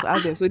 no, what I was Ah,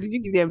 asking. So, did you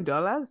give them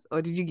dollars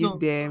or did you give no,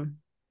 them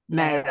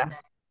Naira. naira?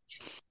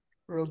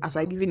 After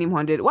Rubbish. giving him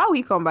 100, why will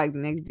he come back the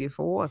next day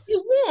for what? He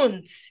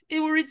won't. He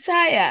will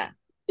retire.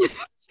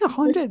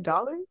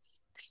 $100?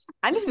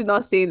 And this is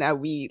not saying that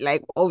we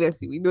like.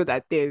 Obviously, we know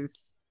that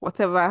there's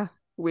whatever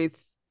with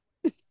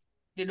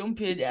They don't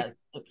pay their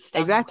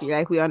staff exactly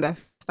like we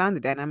understand the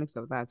dynamics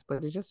of that,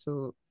 but it's just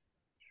so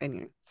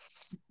anyway.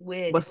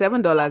 weird. But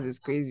 $7 is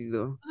crazy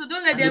though. So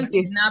don't let And they them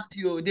say kidnap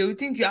you. They will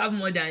think you have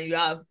more than you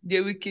have.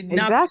 They will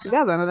kidnap exactly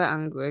that's another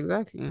angle.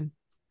 Exactly. you.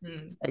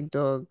 Hmm. Like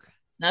dog.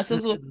 Now, so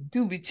Mm-mm.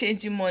 people be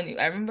changing money.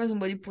 I remember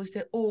somebody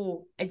posted,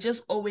 "Oh, I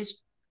just always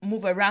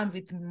move around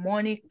with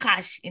money,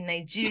 cash in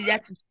Nigeria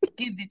to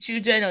give the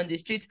children on the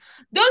streets.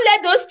 Don't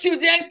let those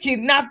children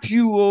kidnap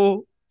you.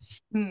 Oh,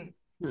 hmm.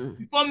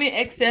 Mm. Forming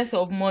excess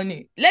of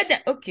money. Let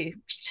them. Okay,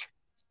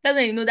 that's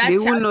when you know They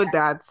will know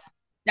that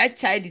that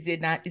child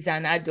is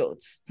an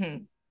adult. Hmm.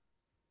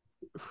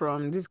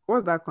 from this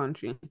what's that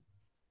country?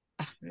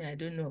 I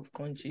don't know of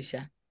country, sha.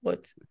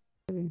 What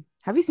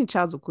Have you seen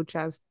Charles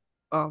Okocha's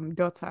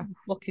daughter? the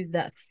fuck is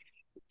that?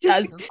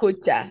 Charles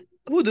Okocha.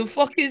 Who the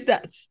fuck is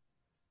that?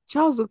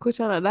 Charles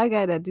Okocha, like that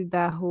guy that did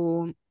that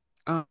whole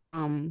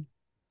um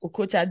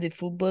Okocha the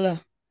footballer.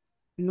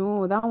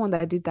 no, that one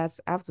that did that,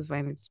 I have to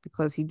find it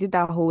because he did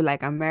that whole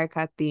like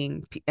America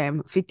thing,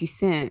 50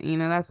 Cent,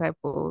 that type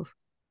of.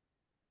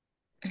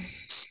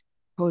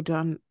 Hold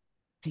on,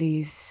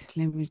 please.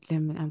 Let me,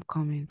 I'm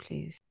coming,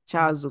 please.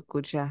 Charles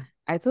Okocha.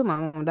 I told my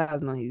mom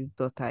that's not his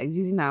daughter. He's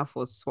using her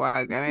for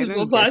swag, and I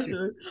For don't get it.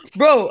 fashion.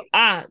 Bro,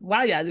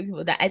 while you're looking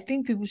for that, I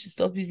think people should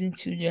stop using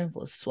children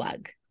for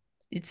swag.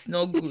 It's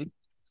not good.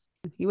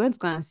 He went to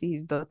go and see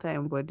his daughter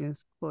in boarding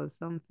school or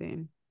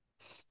something.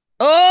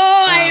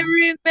 Oh, I Um,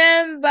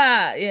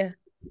 remember. Yeah.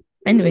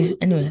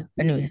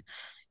 Anyway.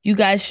 You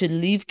guys should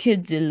leave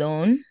kids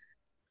alone.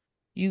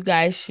 You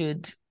guys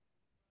should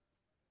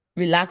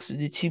relax with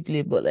the cheap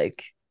labor,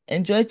 like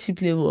enjoy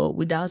cheap labor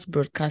without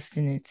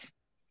broadcasting it.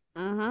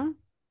 uh-huh.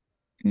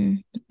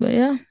 But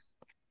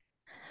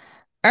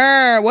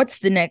yeah. What's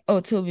the next? Oh,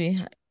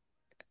 Toby.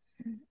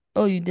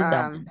 Oh, you did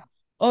that Um, one.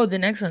 Oh, the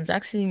next one's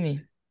actually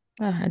me.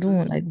 I don't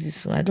want like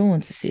this, so I don't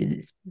want to say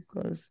this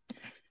because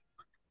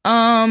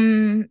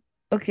um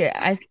okay,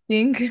 I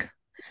think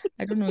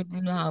I don't know if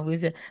you know how we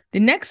say the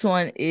next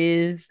one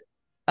is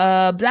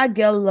Black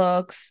Girl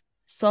Locks,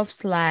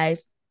 Soft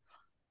Life,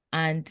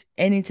 and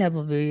any type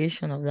of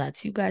variation of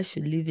that. You guys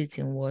should leave it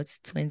in what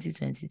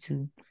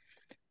 2022.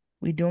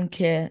 We don't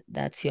care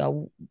that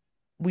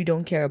we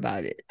don't care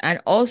about it.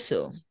 And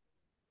also,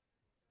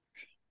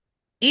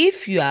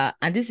 if you are,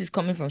 and this is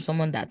coming from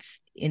someone that's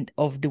in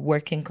of the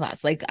working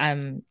class, like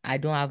I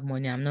don't have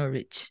money, I'm not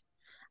rich.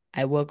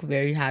 I work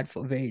very hard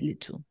for very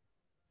little.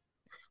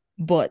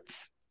 But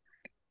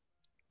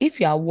if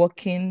you are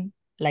working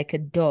like a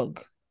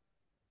dog,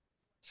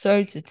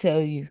 sorry to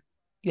tell you,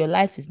 your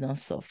life is not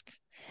soft.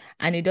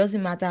 And it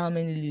doesn't matter how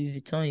many Louis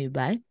Vuitton you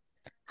buy,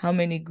 how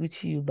many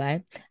Gucci you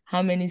buy,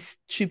 how many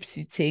trips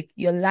you take,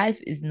 your life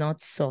is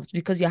not soft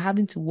because you're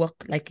having to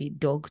work like a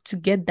dog to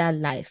get that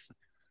life.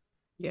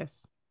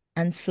 yes.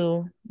 And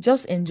so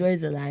just enjoy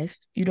the life.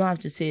 You don't have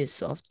to say it's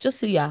soft. Just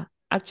say you're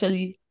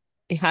actually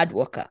a hard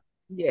worker.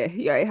 Yeah,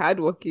 you're a You're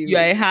hardworking.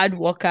 a hard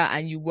worker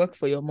and you work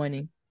for your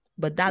money.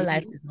 But that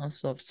life Mhm. is not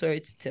soft. Sorry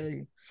to tell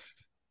you.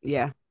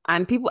 Yeah.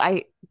 And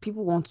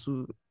people want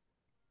to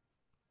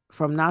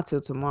from now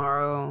till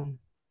tomorrow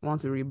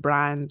want to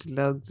rebrand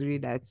luxury,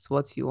 that's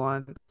what you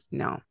want.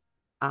 No.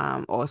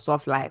 Or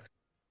soft life.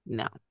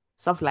 No.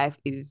 Soft life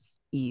is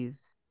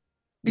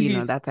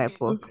that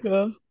type of.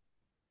 Okay.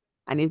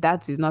 And if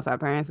that is not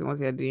apparent in what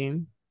you're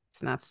doing,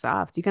 it's not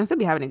soft. You can still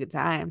be having a good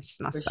time, it's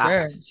just not For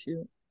sure. soft.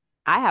 Sure.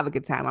 I have a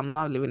good time. I'm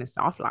not living a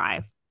soft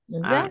life.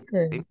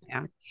 Exactly.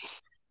 Yeah.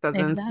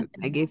 Doesn't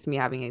Exactly. negate me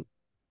having a good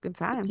Good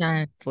time.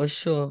 time, for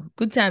sure.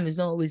 Good time is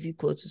not always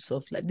equal to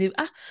soft life. You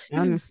people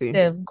Honestly.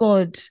 say,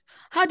 God,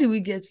 how do we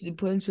get to the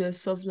point where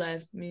soft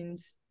life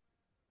means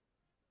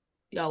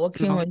you're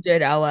working No.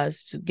 100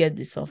 hours to get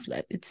the soft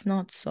life? It's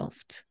not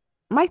soft.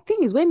 My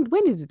thing is when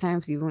is the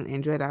time to even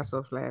enjoy that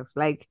soft life?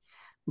 Like,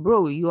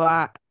 bro, you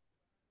are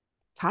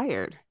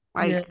tired.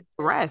 Yeah. Like,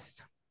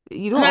 rest.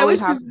 You don't And I always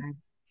wish have people,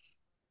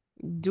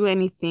 to do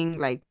anything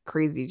like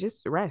crazy.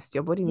 Just rest.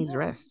 Your body needs yeah,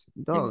 rest.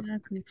 Dog.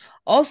 exactly.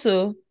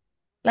 Also,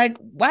 like,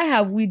 why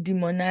have we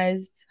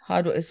demonized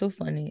hard work? It's so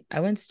funny. I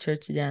went to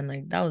church today and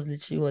like that was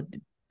literally what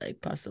the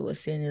like pastor was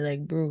saying. He's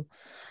like, bro,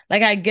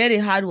 like I get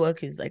it, hard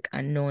work is like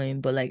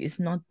annoying, but like it's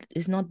not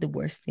the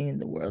worst thing in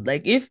the world.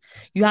 Like if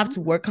you have Mhm.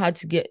 to work hard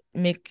to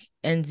make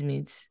ends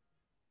meet,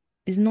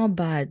 it's not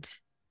bad.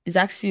 It's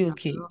actually Not at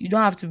okay. all. You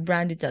don't have to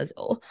brand it as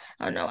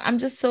I don't know. I'm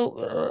just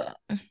so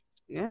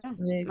Yeah, not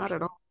like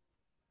at all.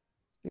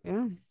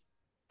 Yeah.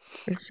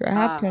 for sure. I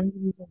have Uh, plenty of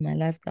people in my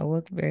life that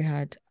work very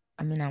hard.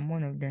 I mean, I'm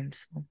one of them,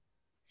 so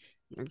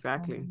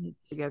exactly.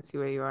 To get to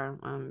where you are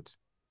and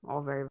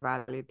all very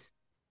valid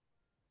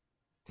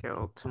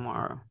till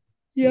tomorrow.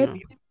 yep. Yeah.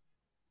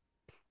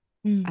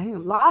 I Mm.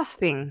 think last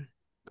thing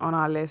on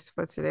our list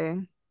for today,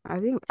 I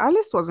think our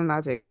list wasn't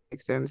that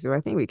extensive.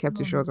 I think we kept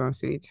it No, short and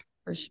sweet.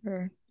 for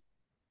sure.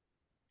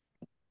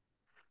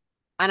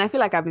 And I feel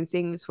like I've been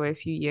saying this for a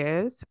few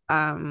years.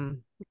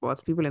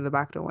 But people in the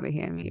back don't want to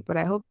hear me. But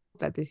I hope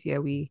that this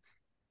year we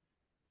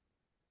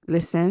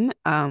listen,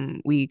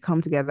 we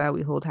come together,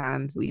 we hold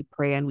hands, we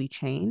pray and we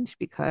change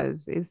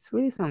because it's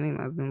really something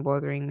that's been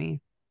bothering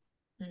me.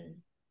 Mm.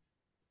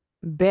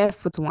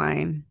 Barefoot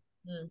wine,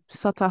 Mm.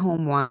 Sutter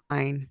Home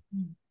wine,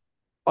 Mm.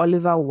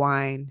 Oliver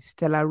wine,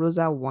 Stella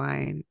Rosa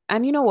wine.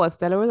 And you know what?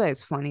 Stella Rosa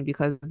is funny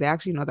because they're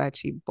actually not that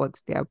cheap, but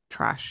they're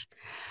trash.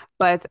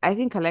 But I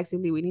think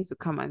collectively we need to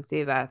come and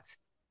say that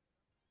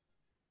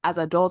as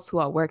adults who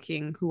are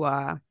working, who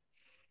are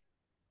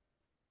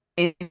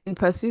in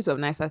pursuit of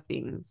nicer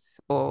things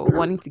or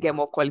wanting to get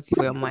more quality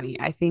for your money,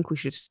 I think we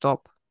should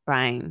stop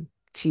buying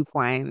cheap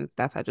wines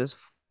that are just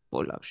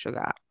full of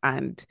sugar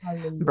and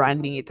Hallelujah.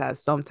 branding it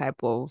as some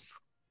type of,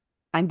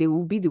 and they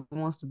will be the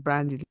ones to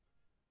brand it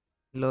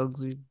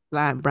luxury,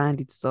 brand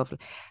itself.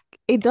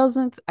 It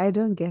doesn't, I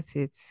don't get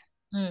it.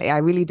 Mm. I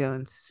really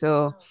don't.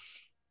 So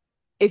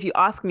if you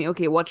ask me,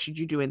 okay, what should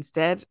you do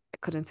instead? I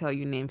couldn't tell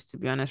you names to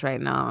be honest right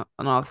now,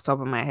 not off the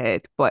top of my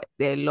head, but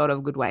there are a lot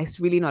of good wines. It's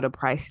really not a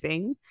price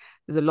thing.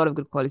 There's a lot of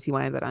good quality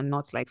wines that are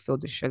not like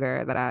filled with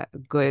sugar, that are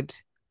good,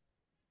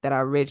 that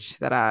are rich,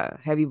 that are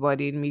heavy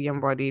bodied,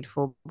 medium bodied,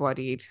 full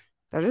bodied.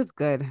 They're just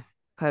good.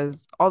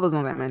 Because all those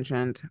ones I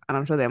mentioned, and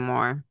I'm sure they're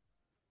more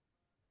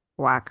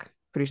whack.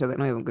 Pretty sure they're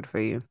not even good for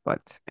you.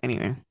 But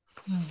anyway,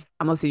 Hmm.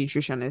 I'm not a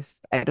nutritionist.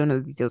 I don't know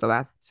the details of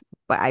that.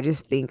 But I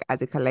just think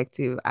as a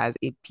collective, as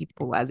a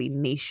people, as a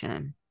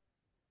nation,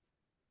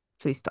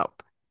 please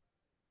stop.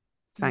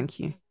 That, Thank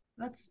you.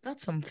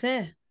 that's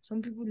unfair.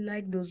 Some people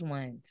like those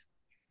wines.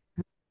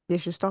 They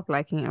should stop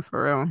liking it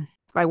for real.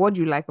 Like, what do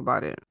you like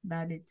about it?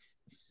 That it's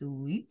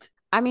sweet.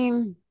 I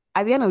mean,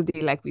 at the end of the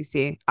day, like we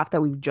say,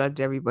 after we've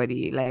judged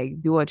everybody,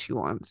 like, do what you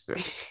want.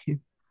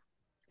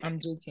 I'm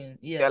joking.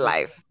 Yeah, Your there's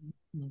life.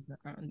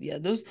 yeah,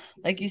 those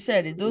like you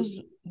said,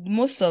 those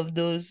most of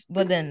those,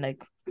 but then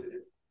like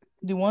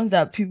the ones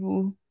that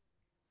people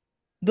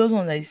those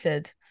ones that you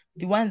said,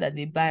 the one that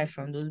they buy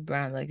from those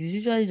brands, like it's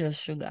usually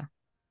just sugar.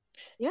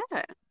 Yeah.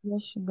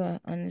 Just sugar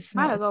and Might as it's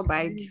well not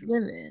buy really Drew.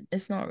 giving.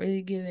 It's not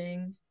really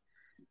giving.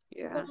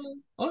 Yeah.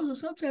 Also,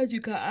 sometimes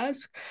you can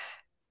ask.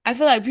 I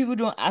feel like people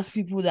don't ask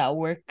people that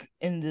work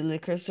in the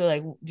liquor store,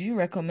 like, do you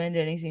recommend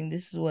anything?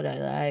 This is what I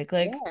like.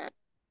 Like, Yeah.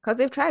 Because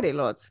they've tried a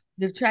lot.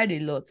 they've tried a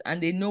lot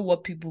and they know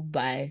what people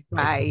buy.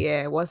 Like,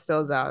 Yeah. What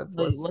sells out?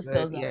 What's what good?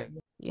 sells out Yeah. for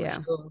Yeah.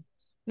 sure.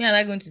 Me, I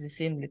like going to the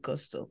same liquor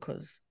store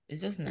because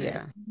it's just nice.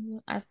 Yeah.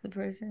 Ask the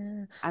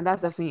person. And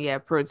that's definitely a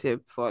pro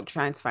tip for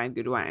trying to find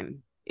good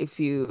wine. If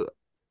you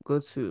go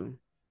to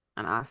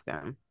and ask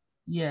them,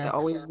 Yeah, they're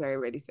always very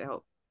ready to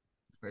help.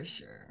 for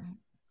sure.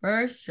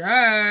 For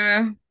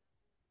sure.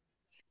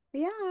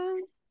 Yeah.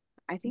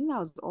 I think that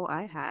was all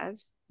I had,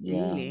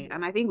 Yeah. really.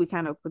 And I think we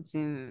kind of put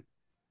in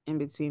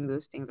between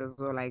those things as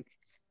well, like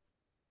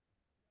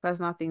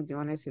personal things you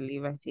wanted to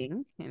leave, I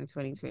think, in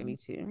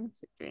 2022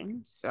 to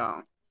drink.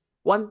 So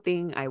one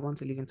thing I want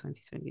to leave in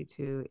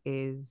 2022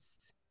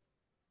 is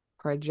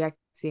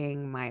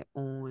projecting my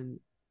own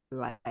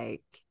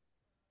like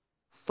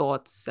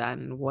thoughts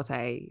and what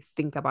I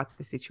think about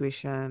the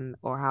situation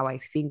or how I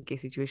think a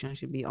situation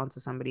should be onto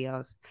somebody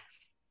else.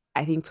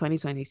 I think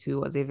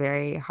 2022 was a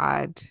very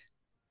hard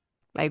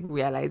like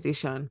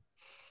realization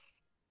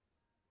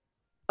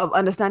of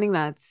understanding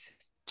that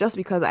just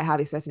because I have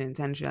a certain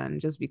intention,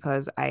 just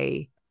because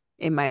I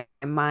in my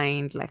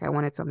mind like I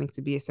wanted something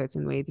to be a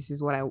certain way, this is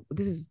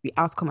the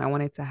outcome I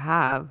wanted to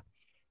have.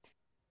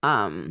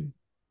 Um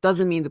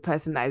doesn't mean the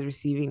person that is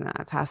receiving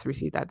that has to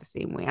receive that the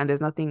same way. And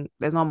there's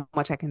not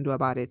much I can do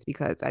about it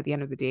because at the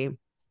end of the day,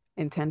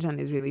 intention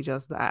is really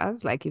just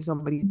that. Like if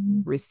somebody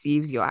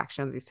receives your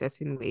actions a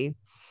certain way,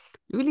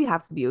 you really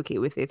have to be okay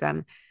with it.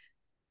 And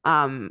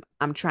I'm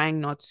trying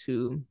not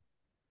to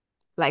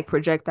like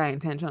project that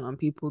intention on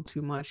people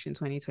too much in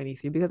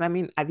 2023 because I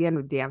mean at the end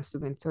of the day I'm still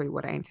going to tell you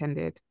what I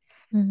intended,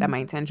 that Mhm. my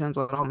intentions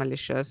were all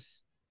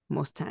malicious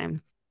most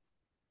times,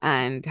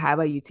 and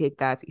however you take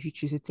that, if you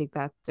choose to take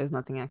that, there's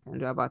nothing I can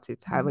do about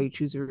it. However you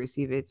choose to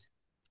receive it,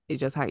 it's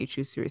just how you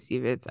choose to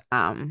receive it.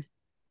 And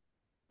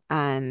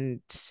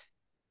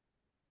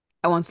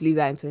I want to leave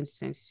that in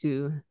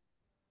 2022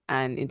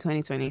 and in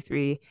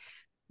 2023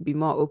 be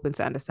more open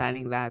to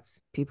understanding that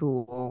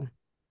people will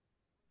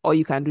all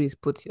you can do is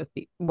put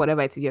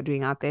whatever it is you're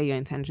doing out there, your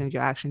intentions,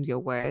 your actions, your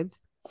words,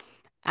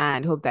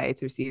 and hope that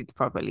it's received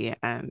properly.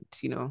 And,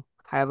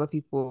 however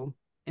people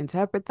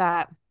interpret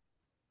that,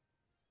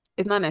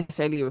 it's not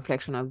necessarily a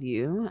reflection of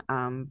you,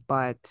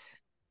 but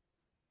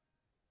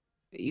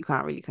you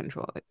can't really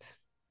control it.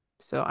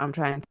 So I'm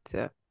trying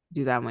to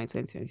do that in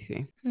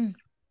 2023. Hmm,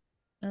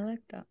 I like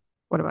that.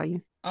 What about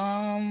you?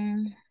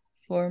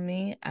 For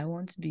me, I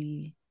want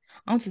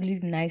to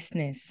live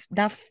niceness.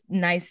 That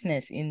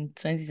niceness in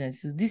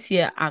 2022. This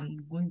year,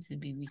 I'm going to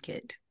be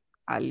wicked.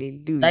 Like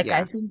I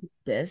Hallelujah. think it's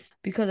best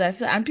because I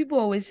feel, and people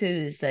always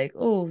say this, like,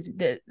 oh,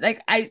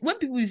 like when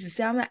people used to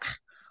say, I'm like, "Ah,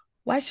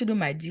 why shouldn't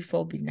my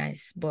default be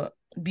nice? But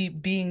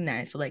being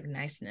nice or like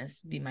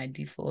niceness be my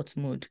default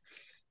mode.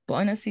 But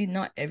honestly,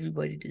 not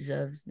everybody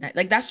deserves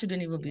like that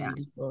shouldn't even be Yeah.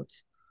 the default.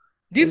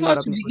 A lot Default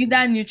of should be people do.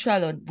 either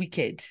neutral or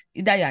wicked.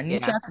 Either you're Yeah.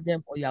 neutral to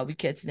them or you're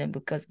wicked to them.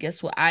 Because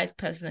guess what? I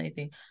personally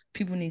think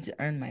people need to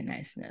earn my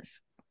niceness.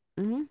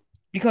 Mm-hmm.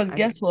 Because I do.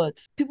 guess what?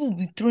 People will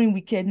be throwing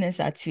wickedness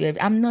at you.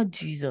 I'm not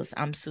Jesus.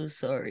 I'm so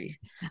sorry.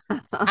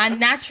 And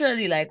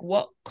naturally, like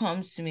what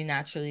comes to me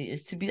naturally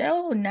is to be like,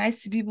 oh,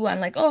 nice to people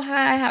and like, oh,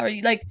 hi, how are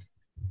you? Like,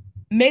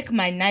 make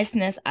my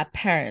niceness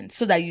apparent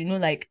so that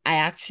like I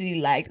actually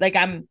like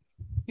I'm,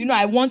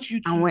 I want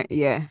you And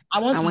to, I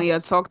want and to, when you're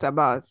talked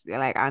about, you're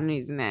like, I know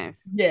it's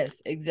nice.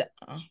 yes,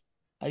 exactly.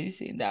 Are you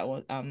saying that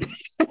one?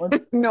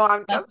 What, No,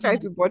 I'm that's just trying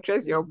to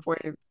buttress your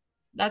point.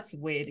 that's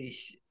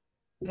weirdish.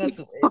 That's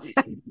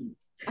weirdish.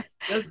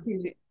 Just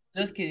kidding.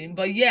 Just kidding.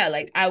 But yeah,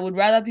 like I would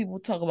rather people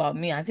talk about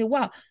me and say,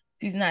 wow,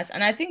 she's nice.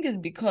 And I think it's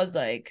because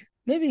like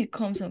maybe it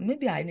comes from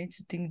maybe I need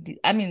to think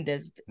I mean,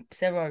 there's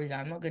several reasons.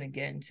 I'm not gonna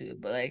get into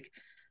it, but like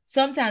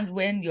sometimes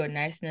when your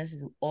niceness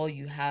is all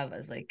you have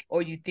as like,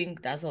 or you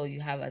think that's all you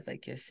have as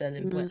like your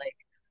selling point, like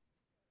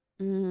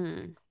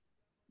Mm.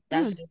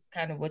 that's just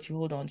kind of what you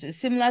hold on to. It's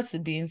similar to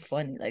being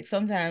funny. Like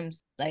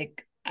sometimes,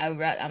 like I'm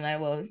like,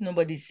 well, if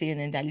nobody's saying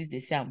it, at least they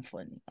say I'm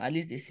funny, or at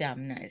least they say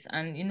I'm nice.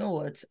 And you know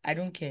what? I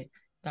don't care. You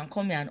can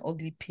call me an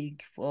ugly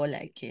pig for all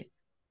I care.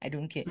 I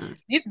don't care. Mm.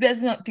 If the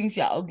person thinks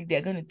you're ugly,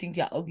 they're gonna think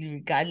you're ugly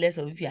regardless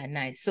of if you're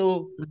nice.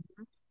 So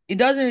Mm. it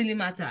doesn't really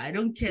matter. I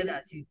don't care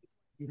that you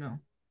know,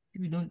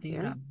 if you don't think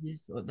Yeah. I'm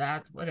this or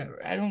that,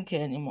 whatever. I don't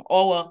care anymore.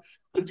 Or well,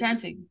 I'm trying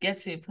to get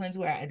to a point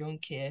where I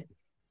don't care.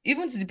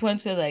 Even to the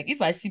point where like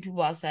if I see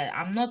people outside,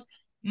 I'm not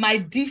my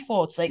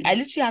default. Like I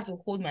literally have to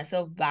hold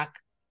myself back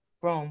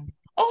from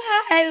oh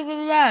hi, blah,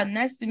 blah, blah,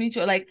 nice to meet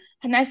you, or like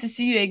nice to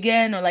see you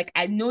again, or like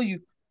I know you.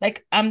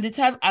 Like I'm the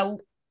type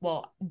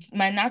well,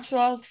 my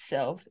natural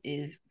self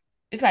is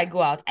if I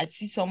go out, I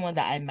see someone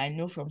that I might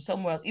know from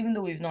somewhere else, even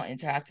though we've not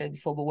interacted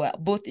before, but we're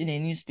both in a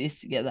new space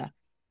together.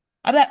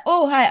 I'm like,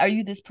 oh, hi, are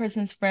you this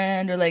person's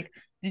friend? Or like,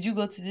 did you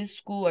go to this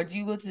school or do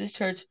you go to this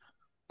church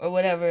or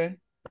whatever?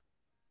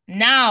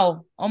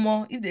 Now,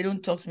 if they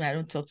don't talk to me, I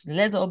don't talk to them.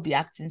 Let's all be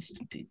acting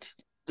stupid.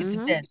 It's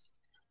Mm-hmm. best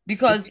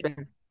because It's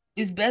best.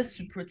 it's best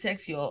to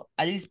protect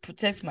at least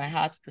protect my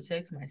heart,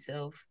 protect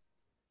myself,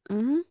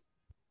 Mm-hmm.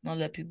 not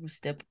let people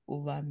step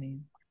over me.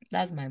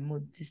 That's my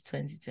mood this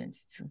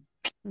 2022.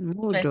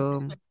 Mood.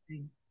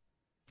 2023.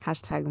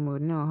 Hashtag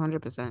mood. No,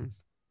 100%.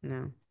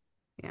 No.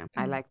 Yeah,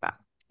 I like that.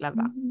 Love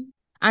that. Mhm.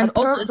 And But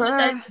also,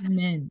 especially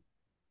men,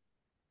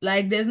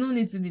 like there's no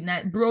need to be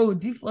nice, bro.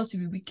 Default should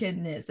be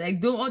wickedness.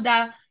 Like don't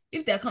order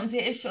if they come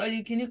say, "Hey,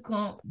 shorty, can you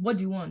come? What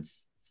do you want?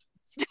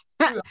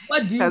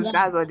 What do you because want?"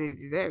 that's what they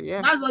deserve.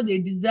 Yeah. That's what they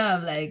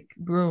deserve, like,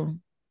 bro.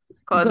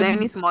 Because Because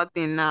any small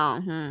thing now.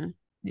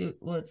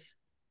 what,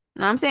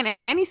 No, I'm saying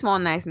any small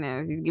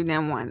niceness, you give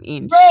them 1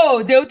 inch.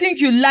 bro? They'll think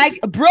you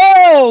like,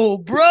 bro.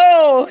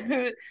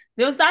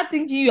 They'll start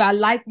thinking you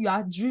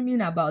are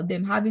dreaming about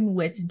them, having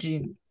wet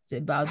dreams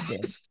about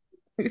them.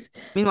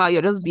 Meanwhile,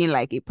 you're just being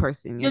like a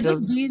person. You're You're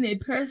just just being a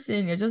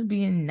person. You're just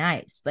being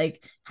nice.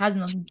 Like has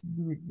nothing to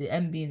do with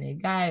them being a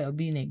guy or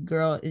being a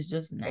girl. It's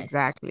just nice.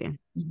 exactly.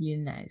 You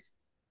being nice.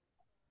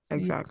 Yeah,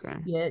 Exactly.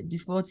 yeah,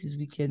 default is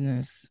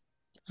wickedness.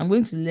 I'm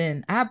going to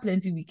learn. I have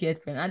plenty wicked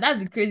friends, and that's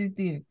the crazy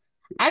thing.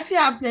 I actually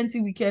have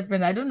plenty wicked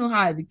friends. I don't know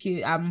how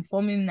I'm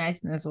forming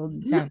niceness all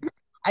the time.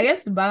 I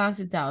guess to balance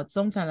it out,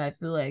 sometimes I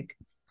feel like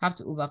I have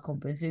to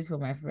overcompensate for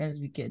my friends'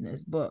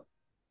 wickedness, but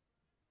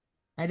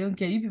I don't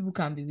care. You people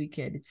can be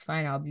wicked. It's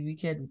fine. I'll be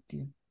wicked with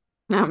you.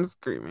 I'm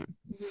screaming.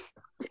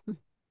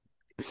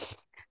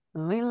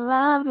 We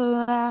love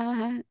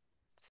that.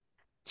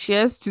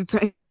 Cheers to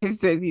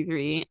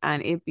 2023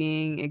 and it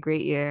being a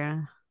great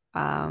year.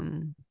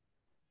 Um,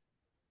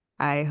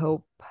 I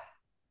hope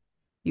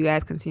you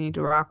guys continue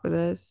to rock with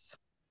us,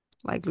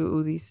 like Lil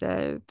Uzi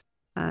said,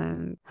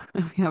 and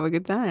we have a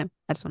good time.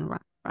 I just want to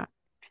rock, rock.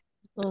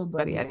 Oh, But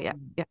buddy. yeah, yeah,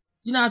 yeah.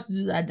 Do you know how to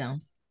do that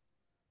dance?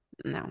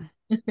 No.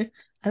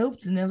 I hope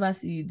to never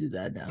see you do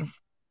that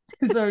dance.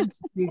 Sorry to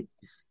say,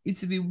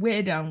 it will be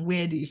weird and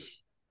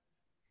weirdish.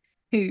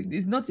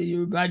 It's not a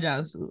Yoruba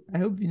dance, so I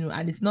hope you know,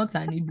 and it's not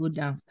an Igbo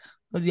dance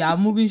because you are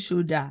moving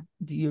shoulder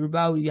the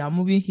Yoruba way, you are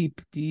moving hip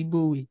the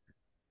Igbo way.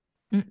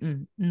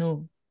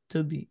 No,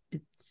 Toby,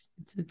 it's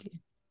okay.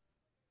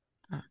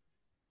 Ah.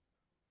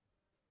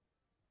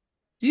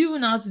 Do you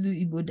even know how to do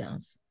Igbo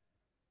dance?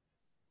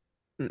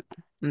 No.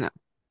 No.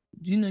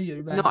 Do you know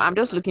Yoruba No, dance? I'm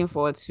just looking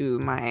forward to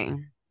my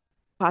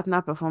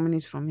partner performing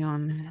it from you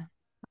on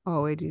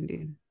our wedding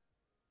day.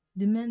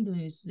 The men don't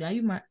use. Are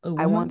you my a I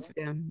woman? want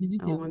them. Is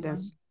it I a want them.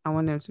 woman? I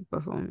want them to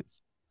perform it.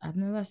 I've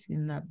never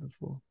seen that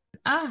before.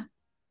 Ah,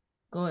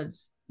 God,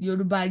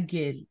 Yoruba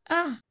girl.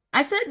 Ah,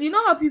 I said, you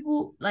know how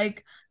people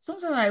like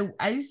sometimes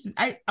I used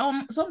to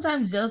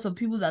sometimes jealous of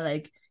people that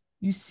like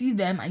you see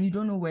them and you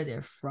don't know where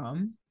they're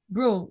from.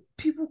 Bro,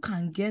 people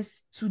can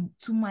guess to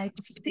my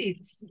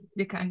states.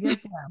 They can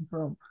guess where I'm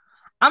from.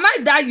 Am I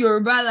that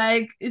Yoruba?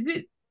 Like, is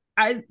it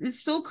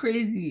it's so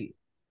crazy.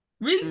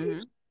 Really?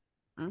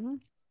 Mm-hmm. Mm-hmm.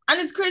 And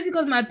it's crazy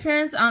because my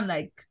parents aren't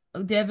like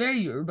they're very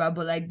Yoruba,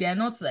 but like they're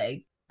not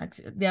like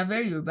actually they are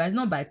very Yoruba. It's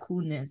not by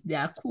coolness. They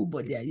are cool,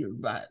 but they are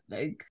Yoruba.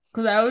 Like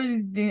because I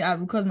always think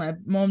because my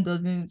mom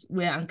doesn't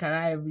wear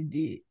Ankara every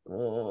day.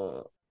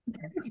 Or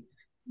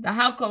that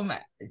how come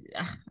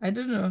I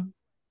don't know.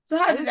 So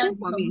how It's did the that same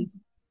for come me.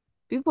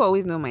 People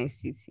always know my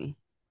city.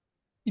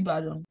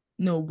 Ibadan?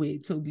 No way,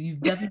 Toby.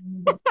 You've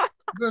definitely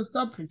bro,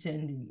 stop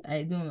pretending.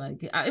 I don't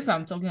like it. If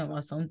I'm talking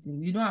about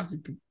something, you don't have to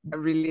I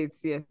relate,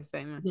 yes,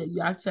 I know. yeah,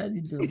 you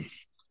actually don't.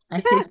 I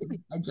hate it.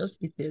 I just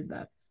hated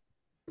that.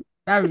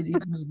 That really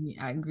made me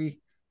angry.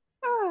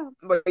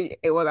 But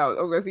it was I was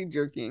obviously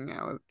joking.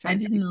 I was I trying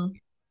to didn't be. know.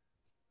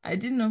 I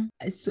didn't know.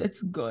 I swear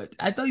to God.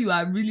 I thought you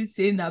are really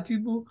saying that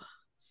people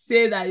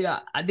say that you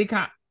are they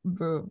can't,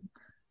 bro.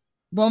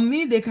 But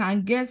me, they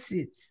can guess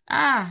it.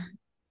 Ah,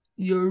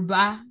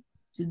 Yoruba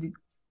to the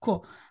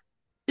core.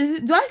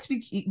 Do I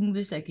speak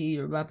English like a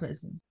Yoruba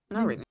person? Not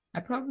Maybe really. I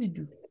probably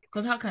do.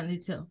 Because how can they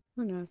tell?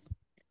 Who knows?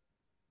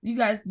 You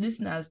guys,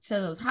 listeners,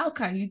 tell us how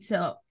can you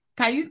tell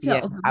Can you tell?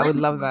 Yeah, Okay, I would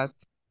love that.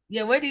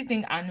 yeah, where do you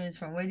think Anu is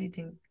from? Where do you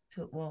think?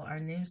 Well, our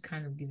names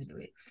kind of give it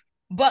away.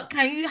 But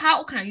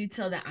how can you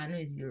tell that Anu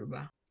is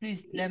Yoruba?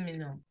 Please let me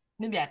know.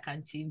 Maybe I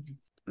can change it.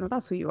 No,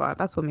 that's who you are.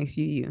 That's what makes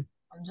you you.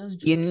 I'm just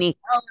joking. Unique.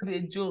 That was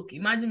a joke.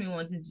 Imagine me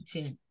wanting to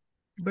change.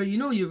 But you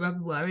know Yoruba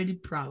people are already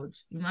proud.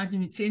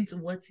 Imagine me change to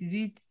what is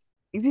it?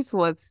 Is this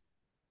what?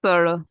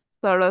 Thorough.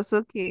 Thorough,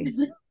 okay.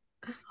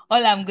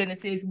 All I'm gonna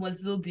say is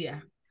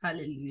Wazobia.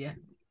 Hallelujah.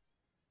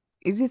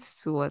 Is it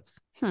to what?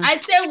 I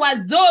say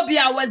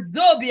Wazobia,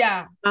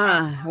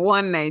 Wazobia.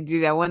 One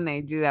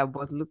Nigeria,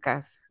 but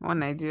Lucas, one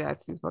Nigeria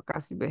too for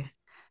Kasibe.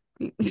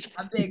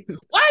 I beg.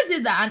 Why is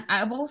it that, and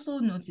I've also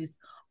noticed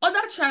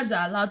other tribes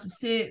are allowed to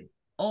say,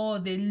 oh,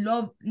 they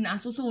love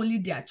Nas also only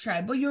their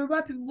tribe, but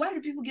Yoruba people, why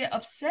do people get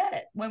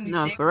upset when we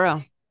No, say, for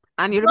real.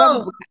 And Yoruba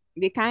bro,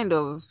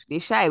 people, they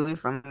shy away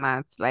from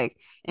that. Like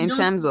you in don't,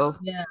 terms of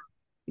yeah,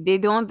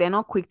 they're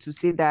not quick to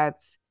say that.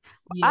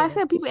 I yeah,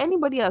 said people,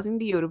 anybody else in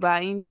the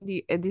Yoruba,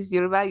 this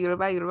Yoruba.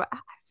 I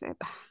said,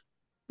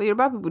 but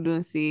Yoruba people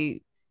don't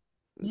say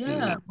the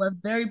yeah, name. but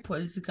very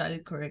politically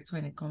correct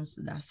when it comes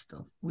to that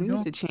stuff. We We need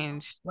don't to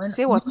change. when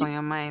Say we what's on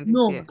your mind this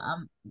no, year.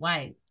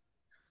 why?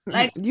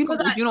 Like, because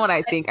Do you know what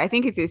I think? I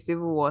think it's a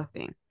civil war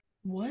thing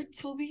what,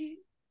 Toby?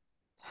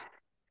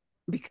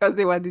 because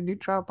they were the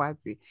neutral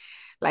party.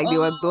 Like they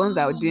were the ones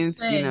that Oh, didn't,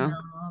 fair enough.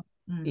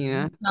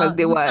 because Neutral,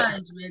 they were neutral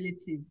is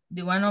relative.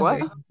 They were not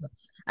very what? neutral.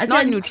 I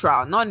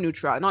said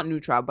Not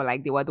neutral, but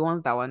like they were the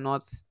ones that were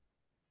not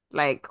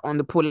like on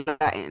the polar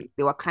end.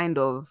 They were kind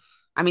of,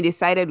 I mean, they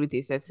sided with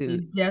a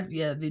certain,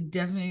 yeah, they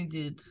definitely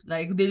did.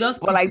 Like they just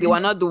but like they pretend were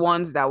not the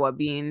ones that were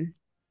being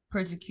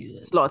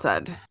persecuted.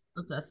 slaughtered.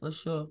 Okay, for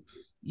sure.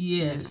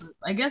 Yeah, Mm, so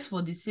I guess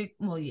for the sake,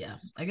 well, yeah,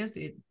 I guess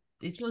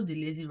they chose the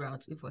lazy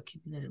route if we're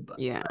keeping it about.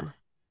 yeah.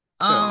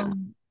 So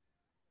Um,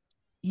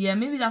 yeah,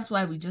 maybe that's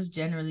why we just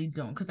generally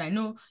don't. Because I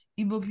know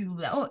Igbo people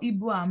be like, oh,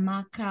 Igbo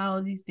Amaka,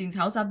 all these things.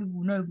 Hausa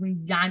people not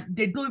even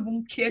they don't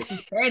even care to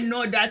say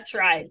no that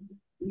tribe.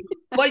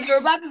 But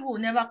Yoruba people will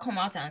never come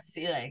out and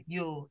say like,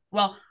 yo,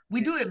 well,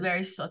 we do it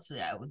very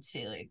subtly, I would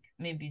say, like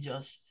maybe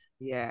just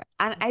yeah.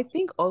 And I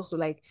think also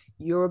like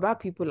Yoruba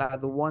people are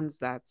the ones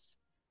that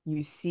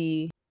you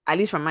see, at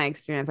least from my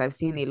experience, I've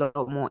seen a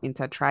lot more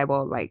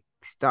intertribal like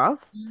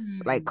stuff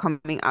like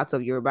coming out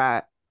of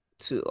Yoruba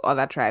to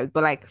other tribes.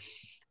 But like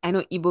I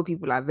know Igbo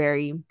people are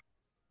very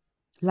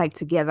like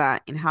together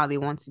in how they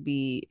want to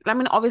be. I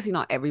mean, obviously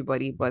not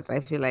everybody, but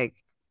I feel like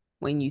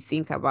when you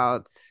think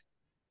about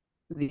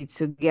the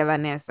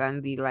togetherness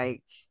and the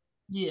like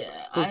yeah,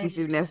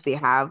 cohesiveness they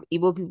have,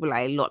 Igbo people are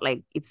a lot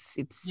like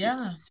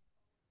yeah.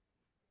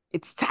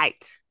 it's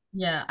tight.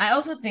 Yeah, I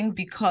also think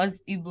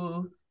because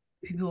Igbo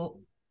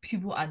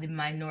people are the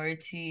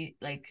minority,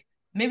 like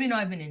maybe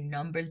not even in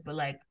numbers, but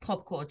like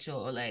pop culture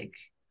or like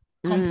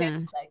compared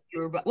to Mm, like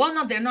Yoruba. Well,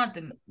 no, they're not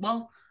the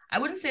well, I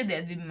wouldn't say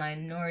they're the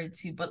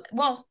minority, but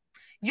well,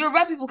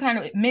 Yoruba people kind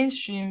of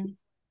mainstream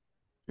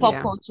pop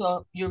yeah,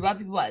 culture, Yoruba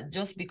people are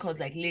just because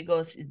like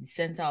Lagos is the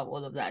center of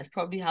all of that. It's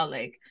probably how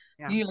like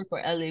yeah, New York or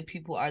LA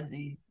people are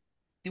the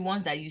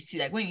ones that you see.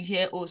 Like when you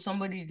hear, oh,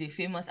 somebody is a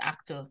famous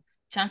actor,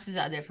 chances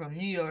are they're from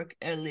New York,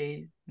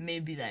 LA,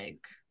 maybe like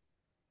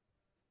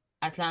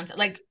Atlanta,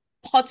 like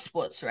hot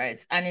spots,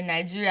 right? And in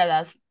Nigeria,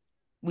 that's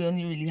we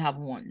only really have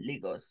one,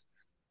 Lagos.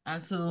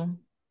 And so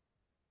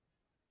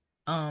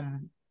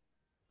um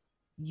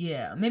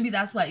yeah, maybe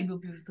that's why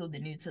Igbo people feel the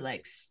need to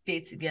like stay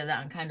together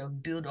and kind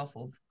of build off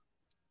of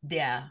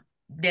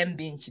them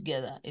being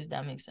together, if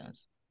that makes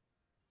sense.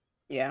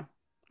 yeah.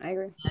 I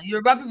agree.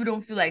 Yoruba people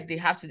don't feel like they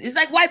have to. It's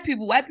like white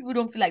people. White people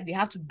don't feel like they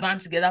have to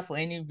band together for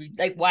any reason.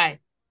 Like why?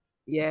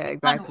 Yeah,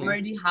 Kind of exactly.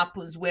 already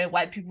happens where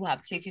white people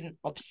have taken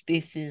up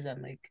spaces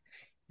and like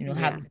have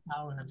Yeah. the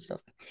power and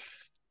stuff.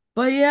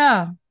 But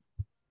yeah,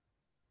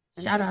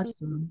 shout out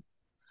Interesting. to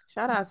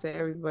Shout out to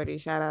everybody.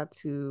 Shout out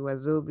to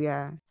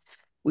Wazobia.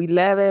 We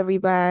love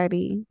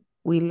everybody.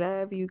 We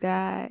love you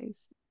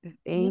guys. yeah.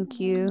 Thank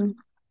you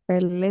for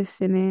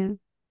listening.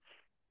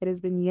 It has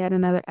been yet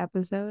another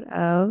episode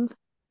of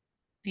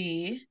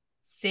P.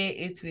 Say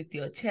it with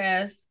your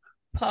chest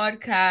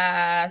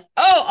podcast.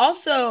 Oh,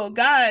 also,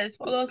 guys,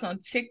 follow us on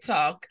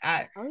TikTok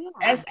at Oh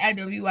yeah.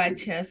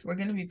 SIWI Chess. We're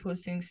gonna be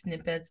posting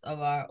snippets of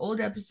our old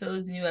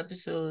episodes, new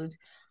episodes.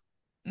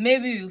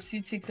 Maybe you'll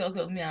see TikTok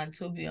of me and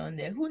Toby on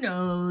there. Who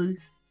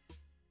knows?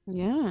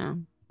 Yeah.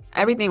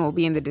 Everything will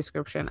be in the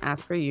description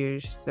as per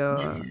usual.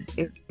 So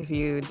Yes. if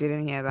you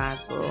didn't hear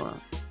that, so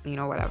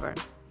whatever.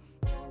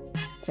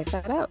 Check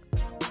that out.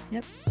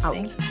 Yep. Out.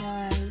 Thank you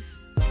guys.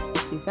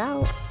 Peace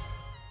out.